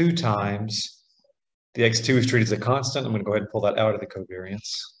 2 times the x2 is treated as a constant. I'm going to go ahead and pull that out of the covariance.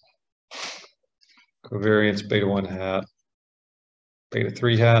 Covariance beta 1 hat, beta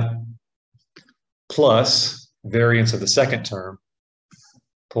 3 hat, plus variance of the second term.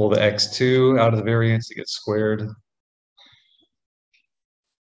 Pull the x2 out of the variance, it gets squared.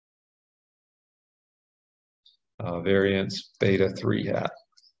 Variance beta 3 hat.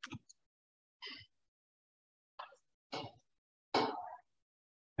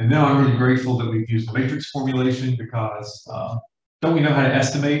 And now I'm really grateful that we've used the matrix formulation because don't we know how to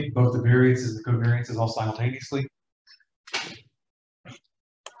estimate both the variances and the covariances all simultaneously?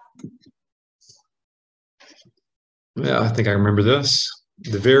 Yeah, I think I remember this.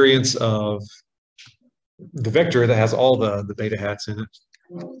 The variance of the vector that has all the beta hats in it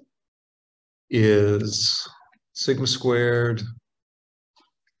is sigma squared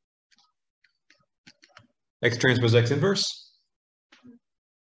x transpose x inverse.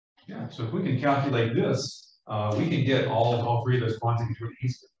 Yeah, so if we can calculate this, we can get all 3 of those quantities really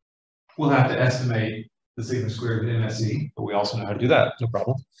easily. We'll have to estimate the sigma squared of MSE, but we also know how to do that, no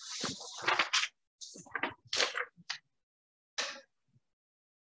problem.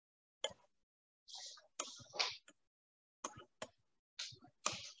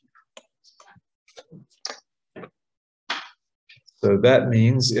 So that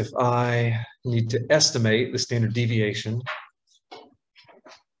means if I need to estimate the standard deviation,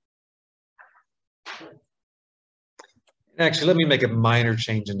 actually, let me make a minor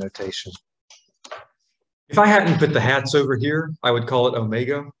change in notation. If I hadn't put the hats over here, I would call it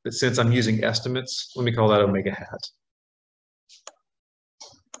omega, but since I'm using estimates, let me call that omega hat.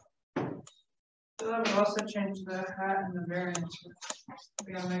 So that would also change the hat and the variance,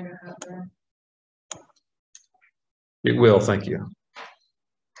 the omega hat there. It will, thank you.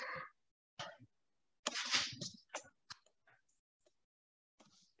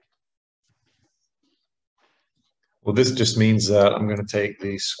 Well, this just means that I'm going to take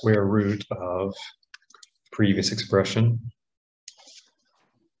the square root of previous expression.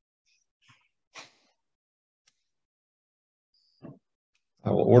 I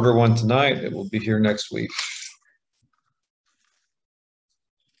will order one tonight. It will be here next week.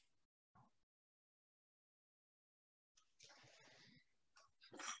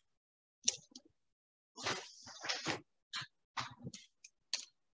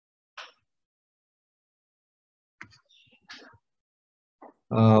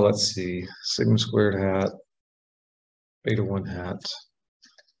 Let's see, sigma squared hat, beta 1 hat,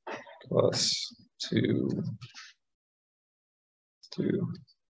 plus 2.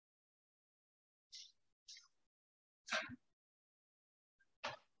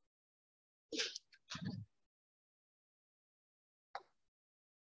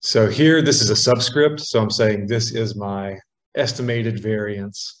 So here, this is a subscript. So I'm saying this is my estimated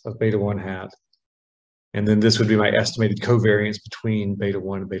variance of beta 1 hat. And then this would be my estimated covariance between beta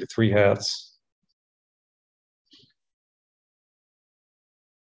 1 and beta 3 hats.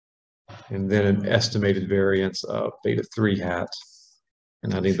 And then an estimated variance of beta 3 hat.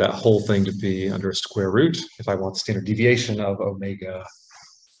 And I need that whole thing to be under a square root if I want the standard deviation of omega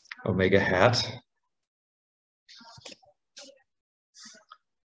hat.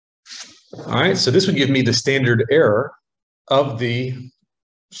 All right, so this would give me the standard error of the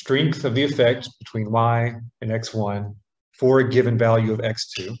strength of the effect between y and x1 for a given value of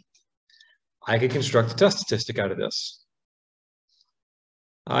x2, I can construct a test statistic out of this.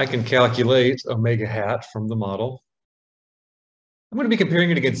 I can calculate omega hat from the model. I'm going to be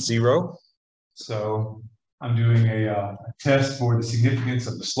comparing it against 0. So I'm doing a test for the significance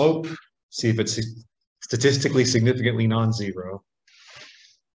of the slope, see if it's statistically significantly non-zero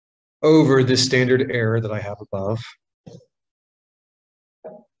over this standard error that I have above.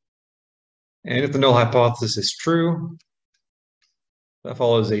 And if the null hypothesis is true, that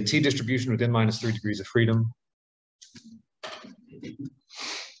follows a t-distribution with n minus 3 degrees of freedom.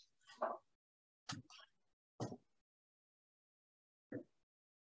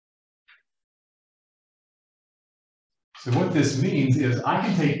 So what this means is I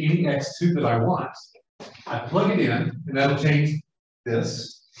can take any x2 that I want, I plug it in, and that'll change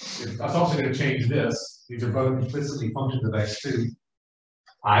this. It's also going to change this. These are both implicitly functions of x2.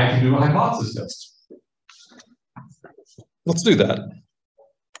 I can do a hypothesis test. Let's do that.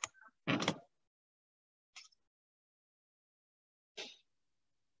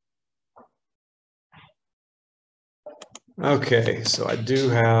 Okay, so I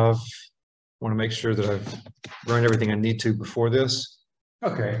want to make sure that I've run everything I need to before this.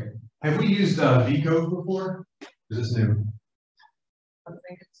 Okay, have we used V-code before? Is this new? I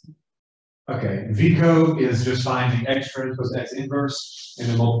think it's Okay, V-code is just finding x transpose x inverse and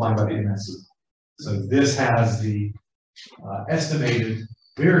then multiplying by the MSE. So this has the estimated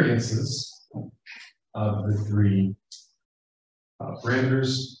variances of the three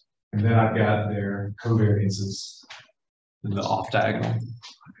parameters, and then I've got their covariances in the off diagonal.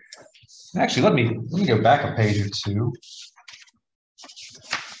 Actually, let me go back a page or two.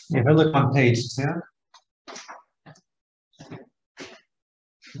 If I look on page 10.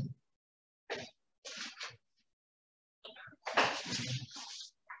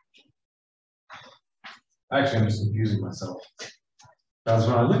 Actually, I'm just confusing myself. Because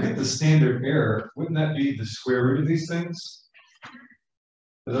when I look at the standard error, wouldn't that be the square root of these things?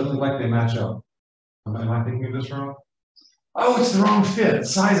 It doesn't look like they match up. Am I thinking of this wrong? Oh, it's the wrong fit.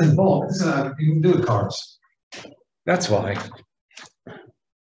 Size and bulk. This is not even do with cars. That's why.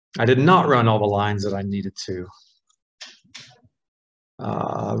 I did not run all the lines that I needed to.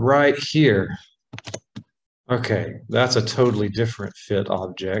 Right here. Okay, that's a totally different fit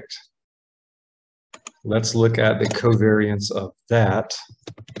object. Let's look at the covariance of that.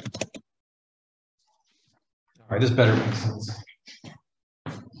 All right, this better makes sense.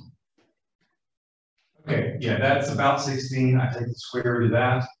 Okay, yeah, that's about 16. I take the square root of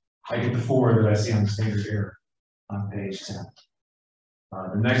that. I get the 4 that I see on the standard error on page 10.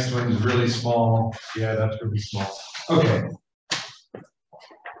 The next one is really small. Yeah, that's really small. Okay.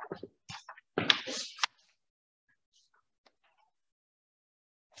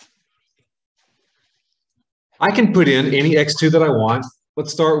 I can put in any x2 that I want.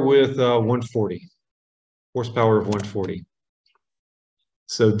 Let's start with 140, horsepower of 140.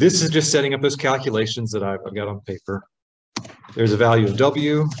 So this is just setting up those calculations that I've got on paper. There's a value of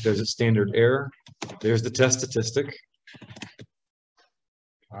W, there's a standard error, there's the test statistic.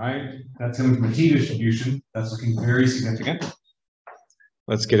 All right, that's coming from a t-distribution. That's looking very significant.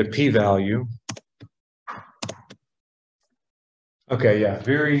 Let's get a p-value. Okay, yeah,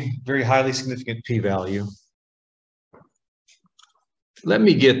 very, very highly significant p-value. Let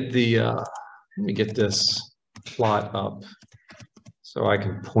me get this plot up so I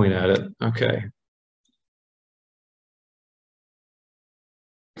can point at it. Okay.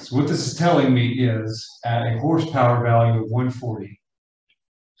 So what this is telling me is at a horsepower value of 140,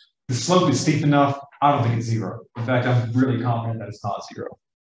 the slope is steep enough, I don't think it's 0. In fact, I'm really confident that it's not 0.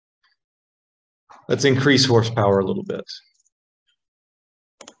 Let's increase horsepower a little bit.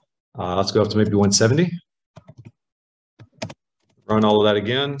 Let's go up to maybe 170. Run all of that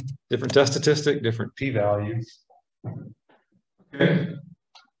again. Different test statistic, different p-values. Okay.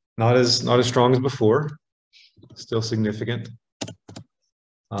 Not as strong as before. Still significant.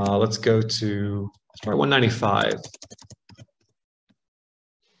 Let's go to, let's try 195.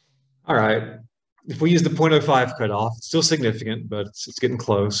 All right. If we use the 0.05 cutoff, it's still significant, but it's getting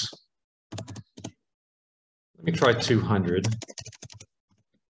close. Let me try 200.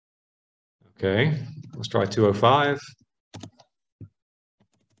 Okay. Let's try 205.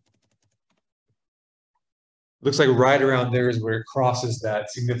 Looks like right around there is where it crosses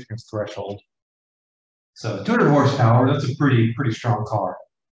that significance threshold. So 200 horsepower, that's a pretty strong car.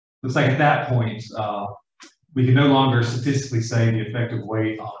 Looks like at that point, we can no longer statistically say the effective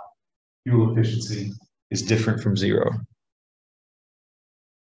weight on fuel efficiency is different from 0.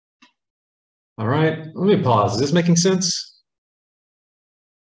 All right, let me pause. Is this making sense?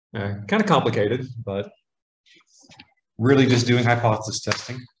 Kind of complicated, but really just doing hypothesis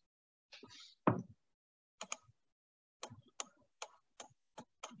testing.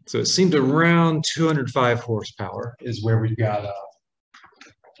 So it seemed around 205 horsepower is where we've got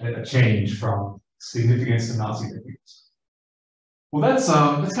a change from significance to non-significance. Well, that's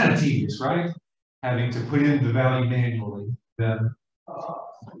kind of tedious, right? Having to put in the value manually, then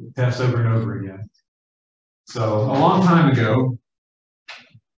test over and over again. So a long time ago,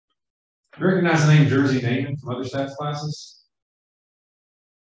 you recognize the name Jersey Naaman from other stats classes?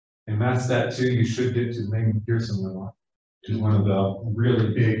 And that's that too. You should get to the Naaman Pearson lemma, which is one of the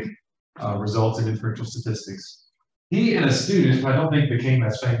really big results in differential statistics. He and a student, who I don't think became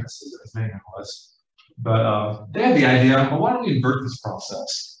as famous as Naaman was, but they had the idea, well, why don't we invert this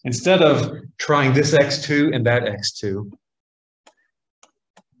process? Instead of trying this x2 and that x2,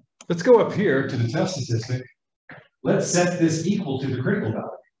 let's go up here to the test statistic. Let's set this equal to the critical value.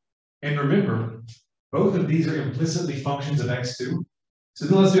 And remember, both of these are implicitly functions of x2. So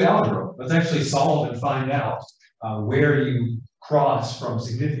then let's do algebra. Let's actually solve and find out where you cross from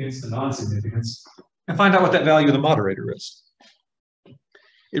significance to non-significance and find out what that value of the moderator is.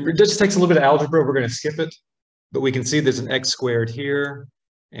 It just takes a little bit of algebra. We're going to skip it, but we can see there's an x squared here,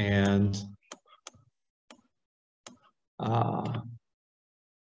 and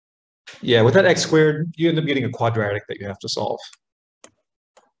yeah, with that x squared, you end up getting a quadratic that you have to solve.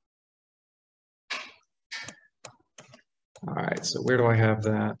 All right, so where do I have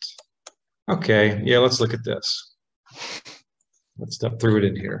that? Okay, yeah, let's look at this. Let's step through it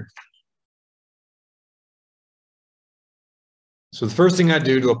in here. So the first thing I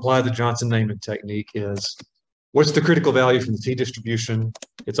do to apply the Johnson-Naaman technique is, what's the critical value from the t-distribution?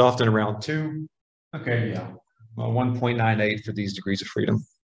 It's often around 2. Okay, yeah, well, 1.98 for these degrees of freedom.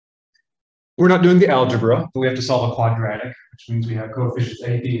 We're not doing the algebra, but we have to solve a quadratic, which means we have coefficients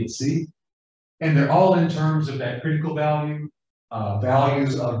A, B, and C. And they're all in terms of that critical value,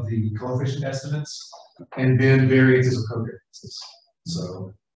 values of the coefficient estimates, and then variances of covariances.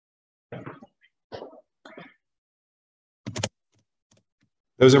 So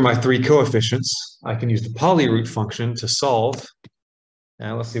those are my 3 coefficients. I can use the polyroot function to solve.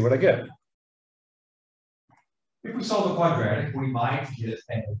 Now let's see what I get. If we solve the quadratic, we might get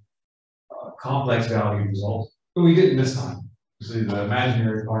a complex value result, but we didn't this time. So the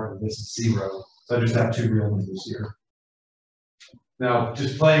imaginary part of this is 0. So I just have 2 real numbers here. Now,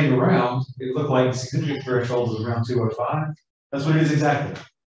 just playing around, it looked like the significant threshold is around 205. That's what it is exactly.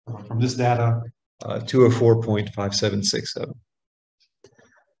 From this data, 204.5767.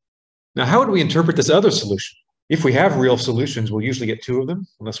 Now, how would we interpret this other solution? If we have real solutions, we'll usually get 2 of them,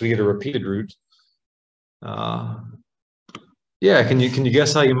 unless we get a repeated root. Yeah, can you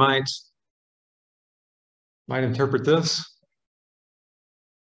guess how you might interpret this?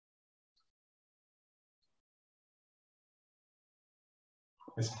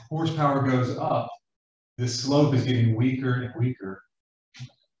 As horsepower goes up, this slope is getting weaker and weaker.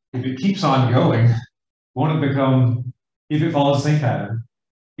 If it keeps on going, won't it become, if it follows the same pattern,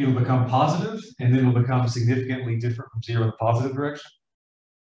 it'll become positive, and then it'll become significantly different from 0 in the positive direction?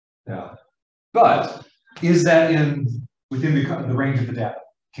 Yeah. But is that within the range of the data?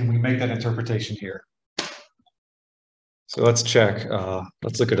 Can we make that interpretation here? So let's check.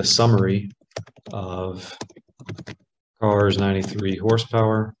 Let's look at a summary of cars 93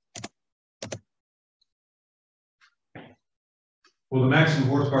 horsepower. Well, the maximum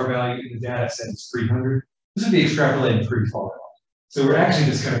horsepower value in the data set is 300. This would be extrapolating pretty far out. So we're actually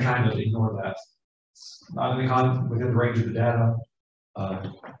just going to kind of ignore that. Not within the range of the data.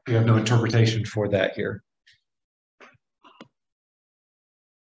 We have no interpretation for that here.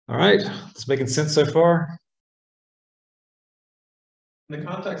 All right, it's making sense so far. In the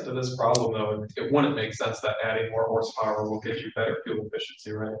context of this problem, though, it wouldn't make sense that adding more horsepower will get you better fuel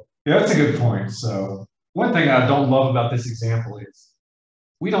efficiency, right? Yeah, that's a good point. So one thing I don't love about this example is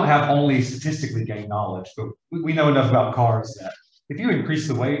we don't have only statistically gained knowledge, but we know enough about cars that if you increase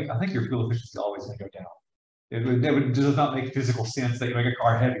the weight, I think your fuel efficiency is always going to go down. It does not make physical sense that you make a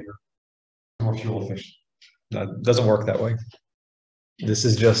car heavier, more fuel efficient. That doesn't work that way. This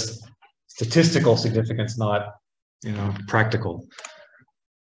is just statistical significance, not, practical.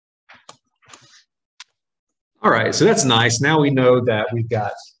 All right, so that's nice. Now we know that we've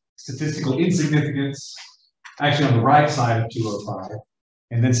got statistical insignificance actually on the right side of 205,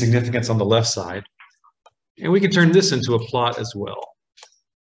 and then significance on the left side. And we can turn this into a plot as well.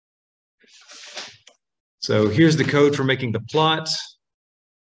 So here's the code for making the plot.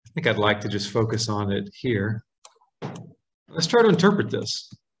 I think I'd like to just focus on it here. Let's try to interpret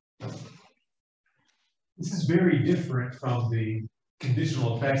this. This is very different from the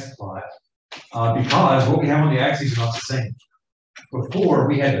conditional effects plot because what we have on the axes are not the same. Before,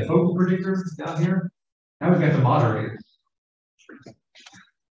 we had the focal predictor down here. Now we've got the moderator.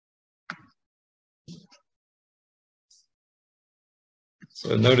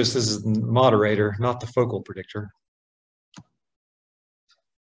 So notice this is the moderator, not the focal predictor.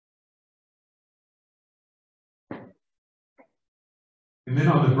 And then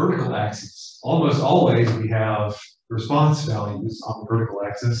on the vertical axis, almost always we have response values on the vertical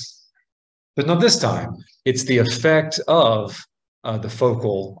axis. But not this time. It's the effect of the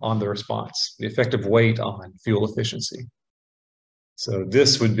focal on the response, the effective weight on fuel efficiency. So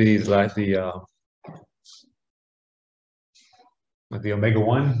this would be like the omega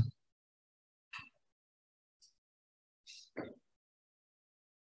 1.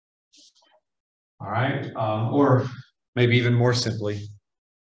 All right, or maybe even more simply,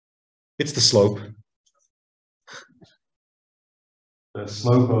 it's the slope. The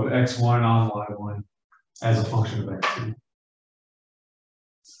slope of x1 on y1 as a function of x2.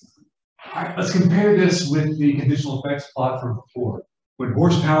 All right, let's compare this with the conditional effects plot from before. When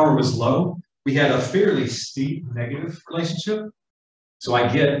horsepower was low, we had a fairly steep negative relationship. So I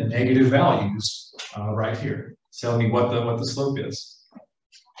get negative values right here, telling me what the slope is.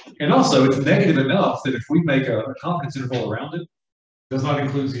 And also, it's negative enough that if we make a confidence interval around it, it does not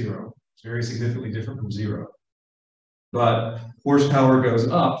include 0. It's very significantly different from 0. But horsepower goes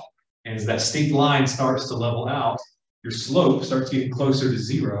up, and as that steep line starts to level out, your slope starts getting closer to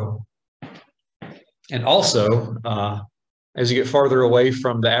 0. And also, as you get farther away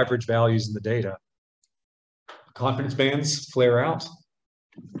from the average values in the data, confidence bands flare out.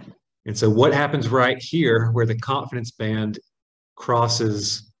 And so what happens right here where the confidence band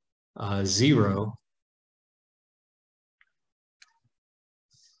crosses 0,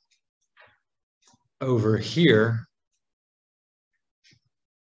 over here,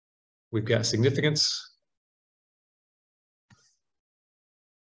 we've got significance.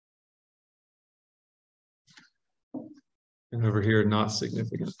 And over here, not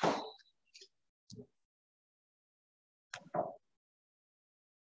significant.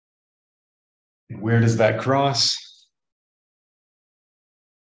 And where does that cross?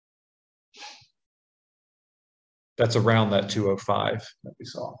 That's around that 205 that we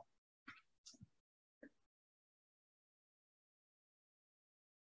saw.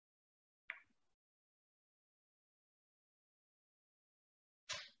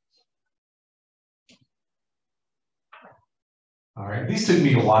 All right, these took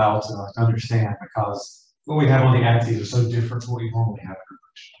me a while to understand because what we have on the axes is so different from what we normally have in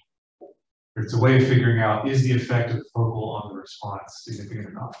reversion. It's a way of figuring out, is the effect of the focal on the response significant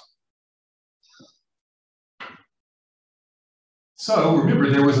or not? So remember,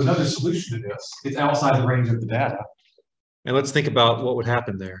 there was another solution to this. It's outside the range of the data. And let's think about what would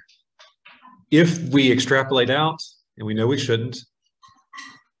happen there. If we extrapolate out, and we know we shouldn't,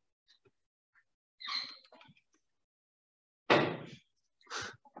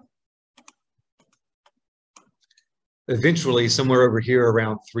 eventually somewhere over here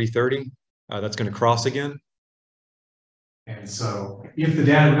around 330, that's going to cross again. And so if the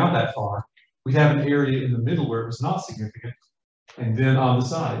data went out that far, we'd have an area in the middle where it was not significant. And then on the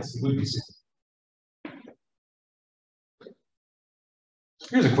sides, it would be significant.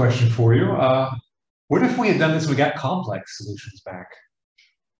 Here's a question for you. What if we had done this and we got complex solutions back?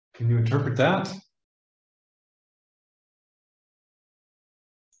 Can you interpret that?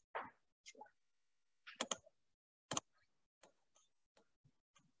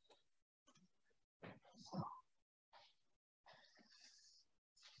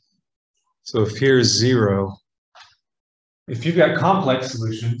 So if here's 0, if you've got complex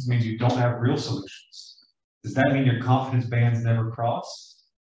solutions, it means you don't have real solutions. Does that mean your confidence bands never cross?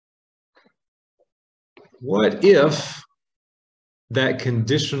 what if that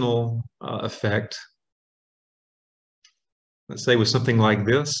conditional effect, let's say, was something like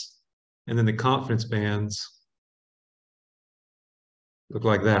this, and then the confidence bands look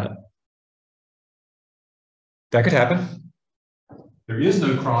like that? That could happen. There is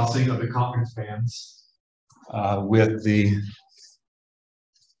no crossing of the confidence bands. With the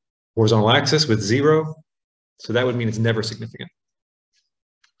horizontal axis with 0. So that would mean it's never significant.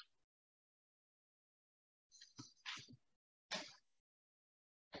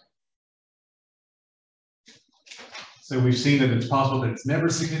 So we've seen that it's possible that it's never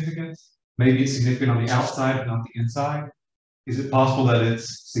significant. Maybe it's significant on the outside, but not the inside. Is it possible that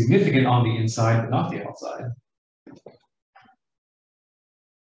it's significant on the inside, but not the outside?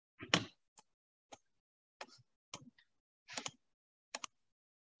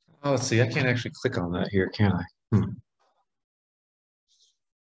 Oh, let's see. I can't actually click on that here, can I?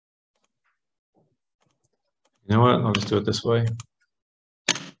 You know what? I'll just do it this way.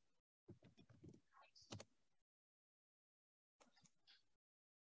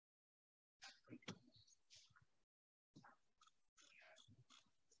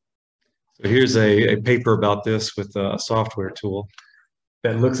 So here's a paper about this with a software tool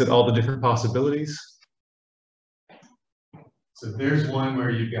that looks at all the different possibilities. So there's one where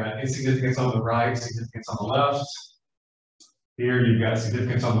you've got insignificance on the right, significance on the left. Here you've got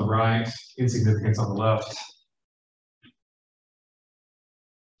significance on the right, insignificance on the left.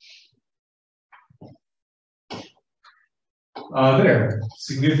 There,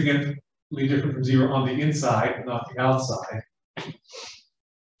 significantly different from zero on the inside, but not the outside.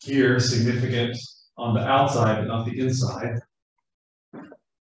 Here, significant on the outside, but not the inside.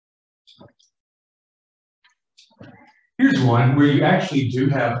 Here's one where you actually do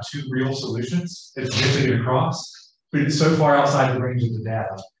have two real solutions. It's significant across, but it's so far outside the range of the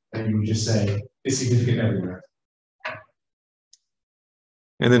data that you would just say it's significant everywhere.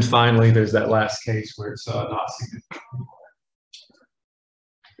 And then finally, there's that last case where it's not significant.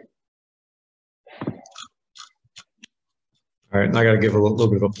 All right, and I got to give a little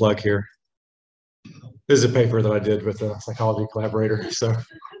bit of a plug here. This is a paper that I did with a psychology collaborator, so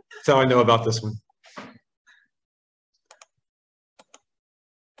that's how I know about this one.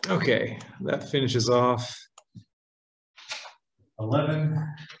 Okay, that finishes off 11.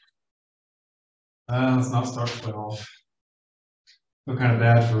 Let's not start 12. Feel kind of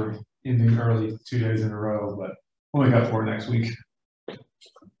bad for ending early 2 days in a row, but only got 4 next week.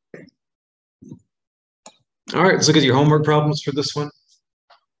 All right, let's look at your homework problems for this one.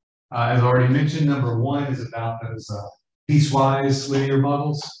 As already mentioned, number 1 is about those piecewise linear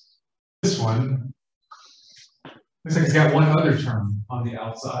models. This one looks like it's got one other term on the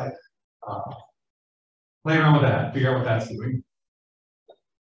outside. Play around with that, figure out what that's doing.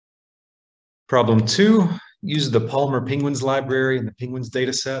 Problem 2, use the Palmer Penguins library and the Penguins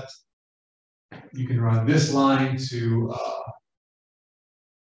data set. You can run this line to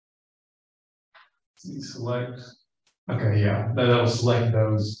select. Okay, yeah, that will select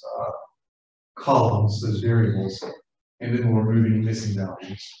those columns, those variables, and then we're removing missing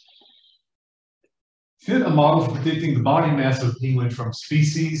values. Fit a model for predicting the body mass of a penguin from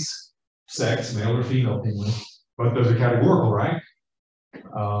species, sex, male or female penguin. Both those are categorical, right?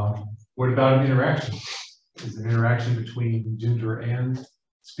 What about an interaction? Is an interaction between gender and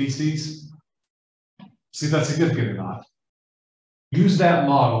species? See if that's significant or not. Use that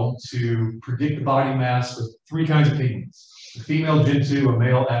model to predict the body mass with 3 kinds of penguins: a female gentoo, a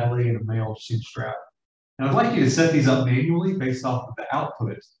male Adelaide, and a male shoestrap. And I'd like you to set these up manually based off of the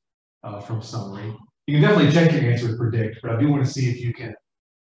output from summary. You can definitely check your answer with predict, but I do want to see if you can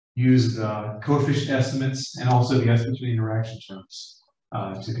use the coefficient estimates and also the estimates of the interaction terms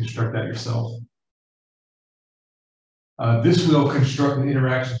to construct that yourself. This will construct an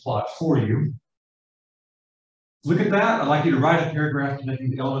interaction plot for you. Look at that. I'd like you to write a paragraph connecting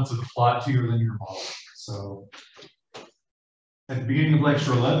the elements of the plot to your linear model. So at the beginning of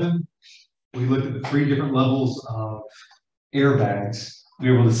lecture 11, we looked at the 3 different levels of airbags. We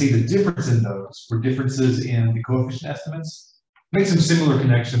were able to see the difference in those were differences in the coefficient estimates. Make some similar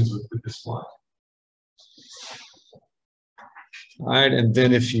connections with this plot. All right, and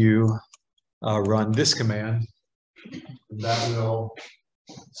then if you run this command, that will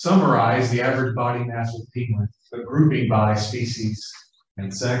summarize the average body mass of the penguin, the grouping by species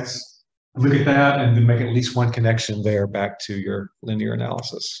and sex. look at that and then make at least one connection there back to your linear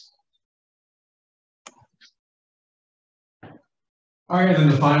analysis. All right, and then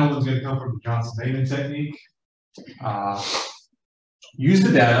the final one's going to come from the Johnson-Damon technique. Use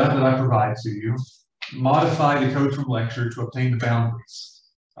the data that I provide to you, modify the code from lecture to obtain the boundaries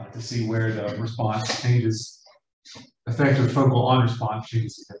to see where the response changes, effective focal on response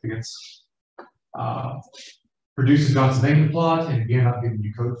changes significance. Produce a Johnson-Damon plot, and again, I'm giving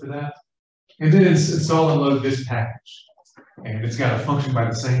you code for that. And then install and load this package. And it's got a function by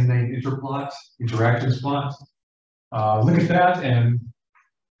the same name, interplot, interactions plot. Look at that and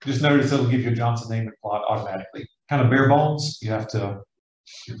just notice it'll give you a Johnson-Damon plot automatically. Kind of bare bones. You have to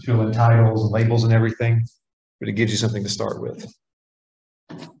fill in titles and labels and everything, but it gives you something to start with.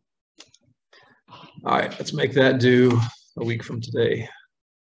 All right, let's make that due a week from today.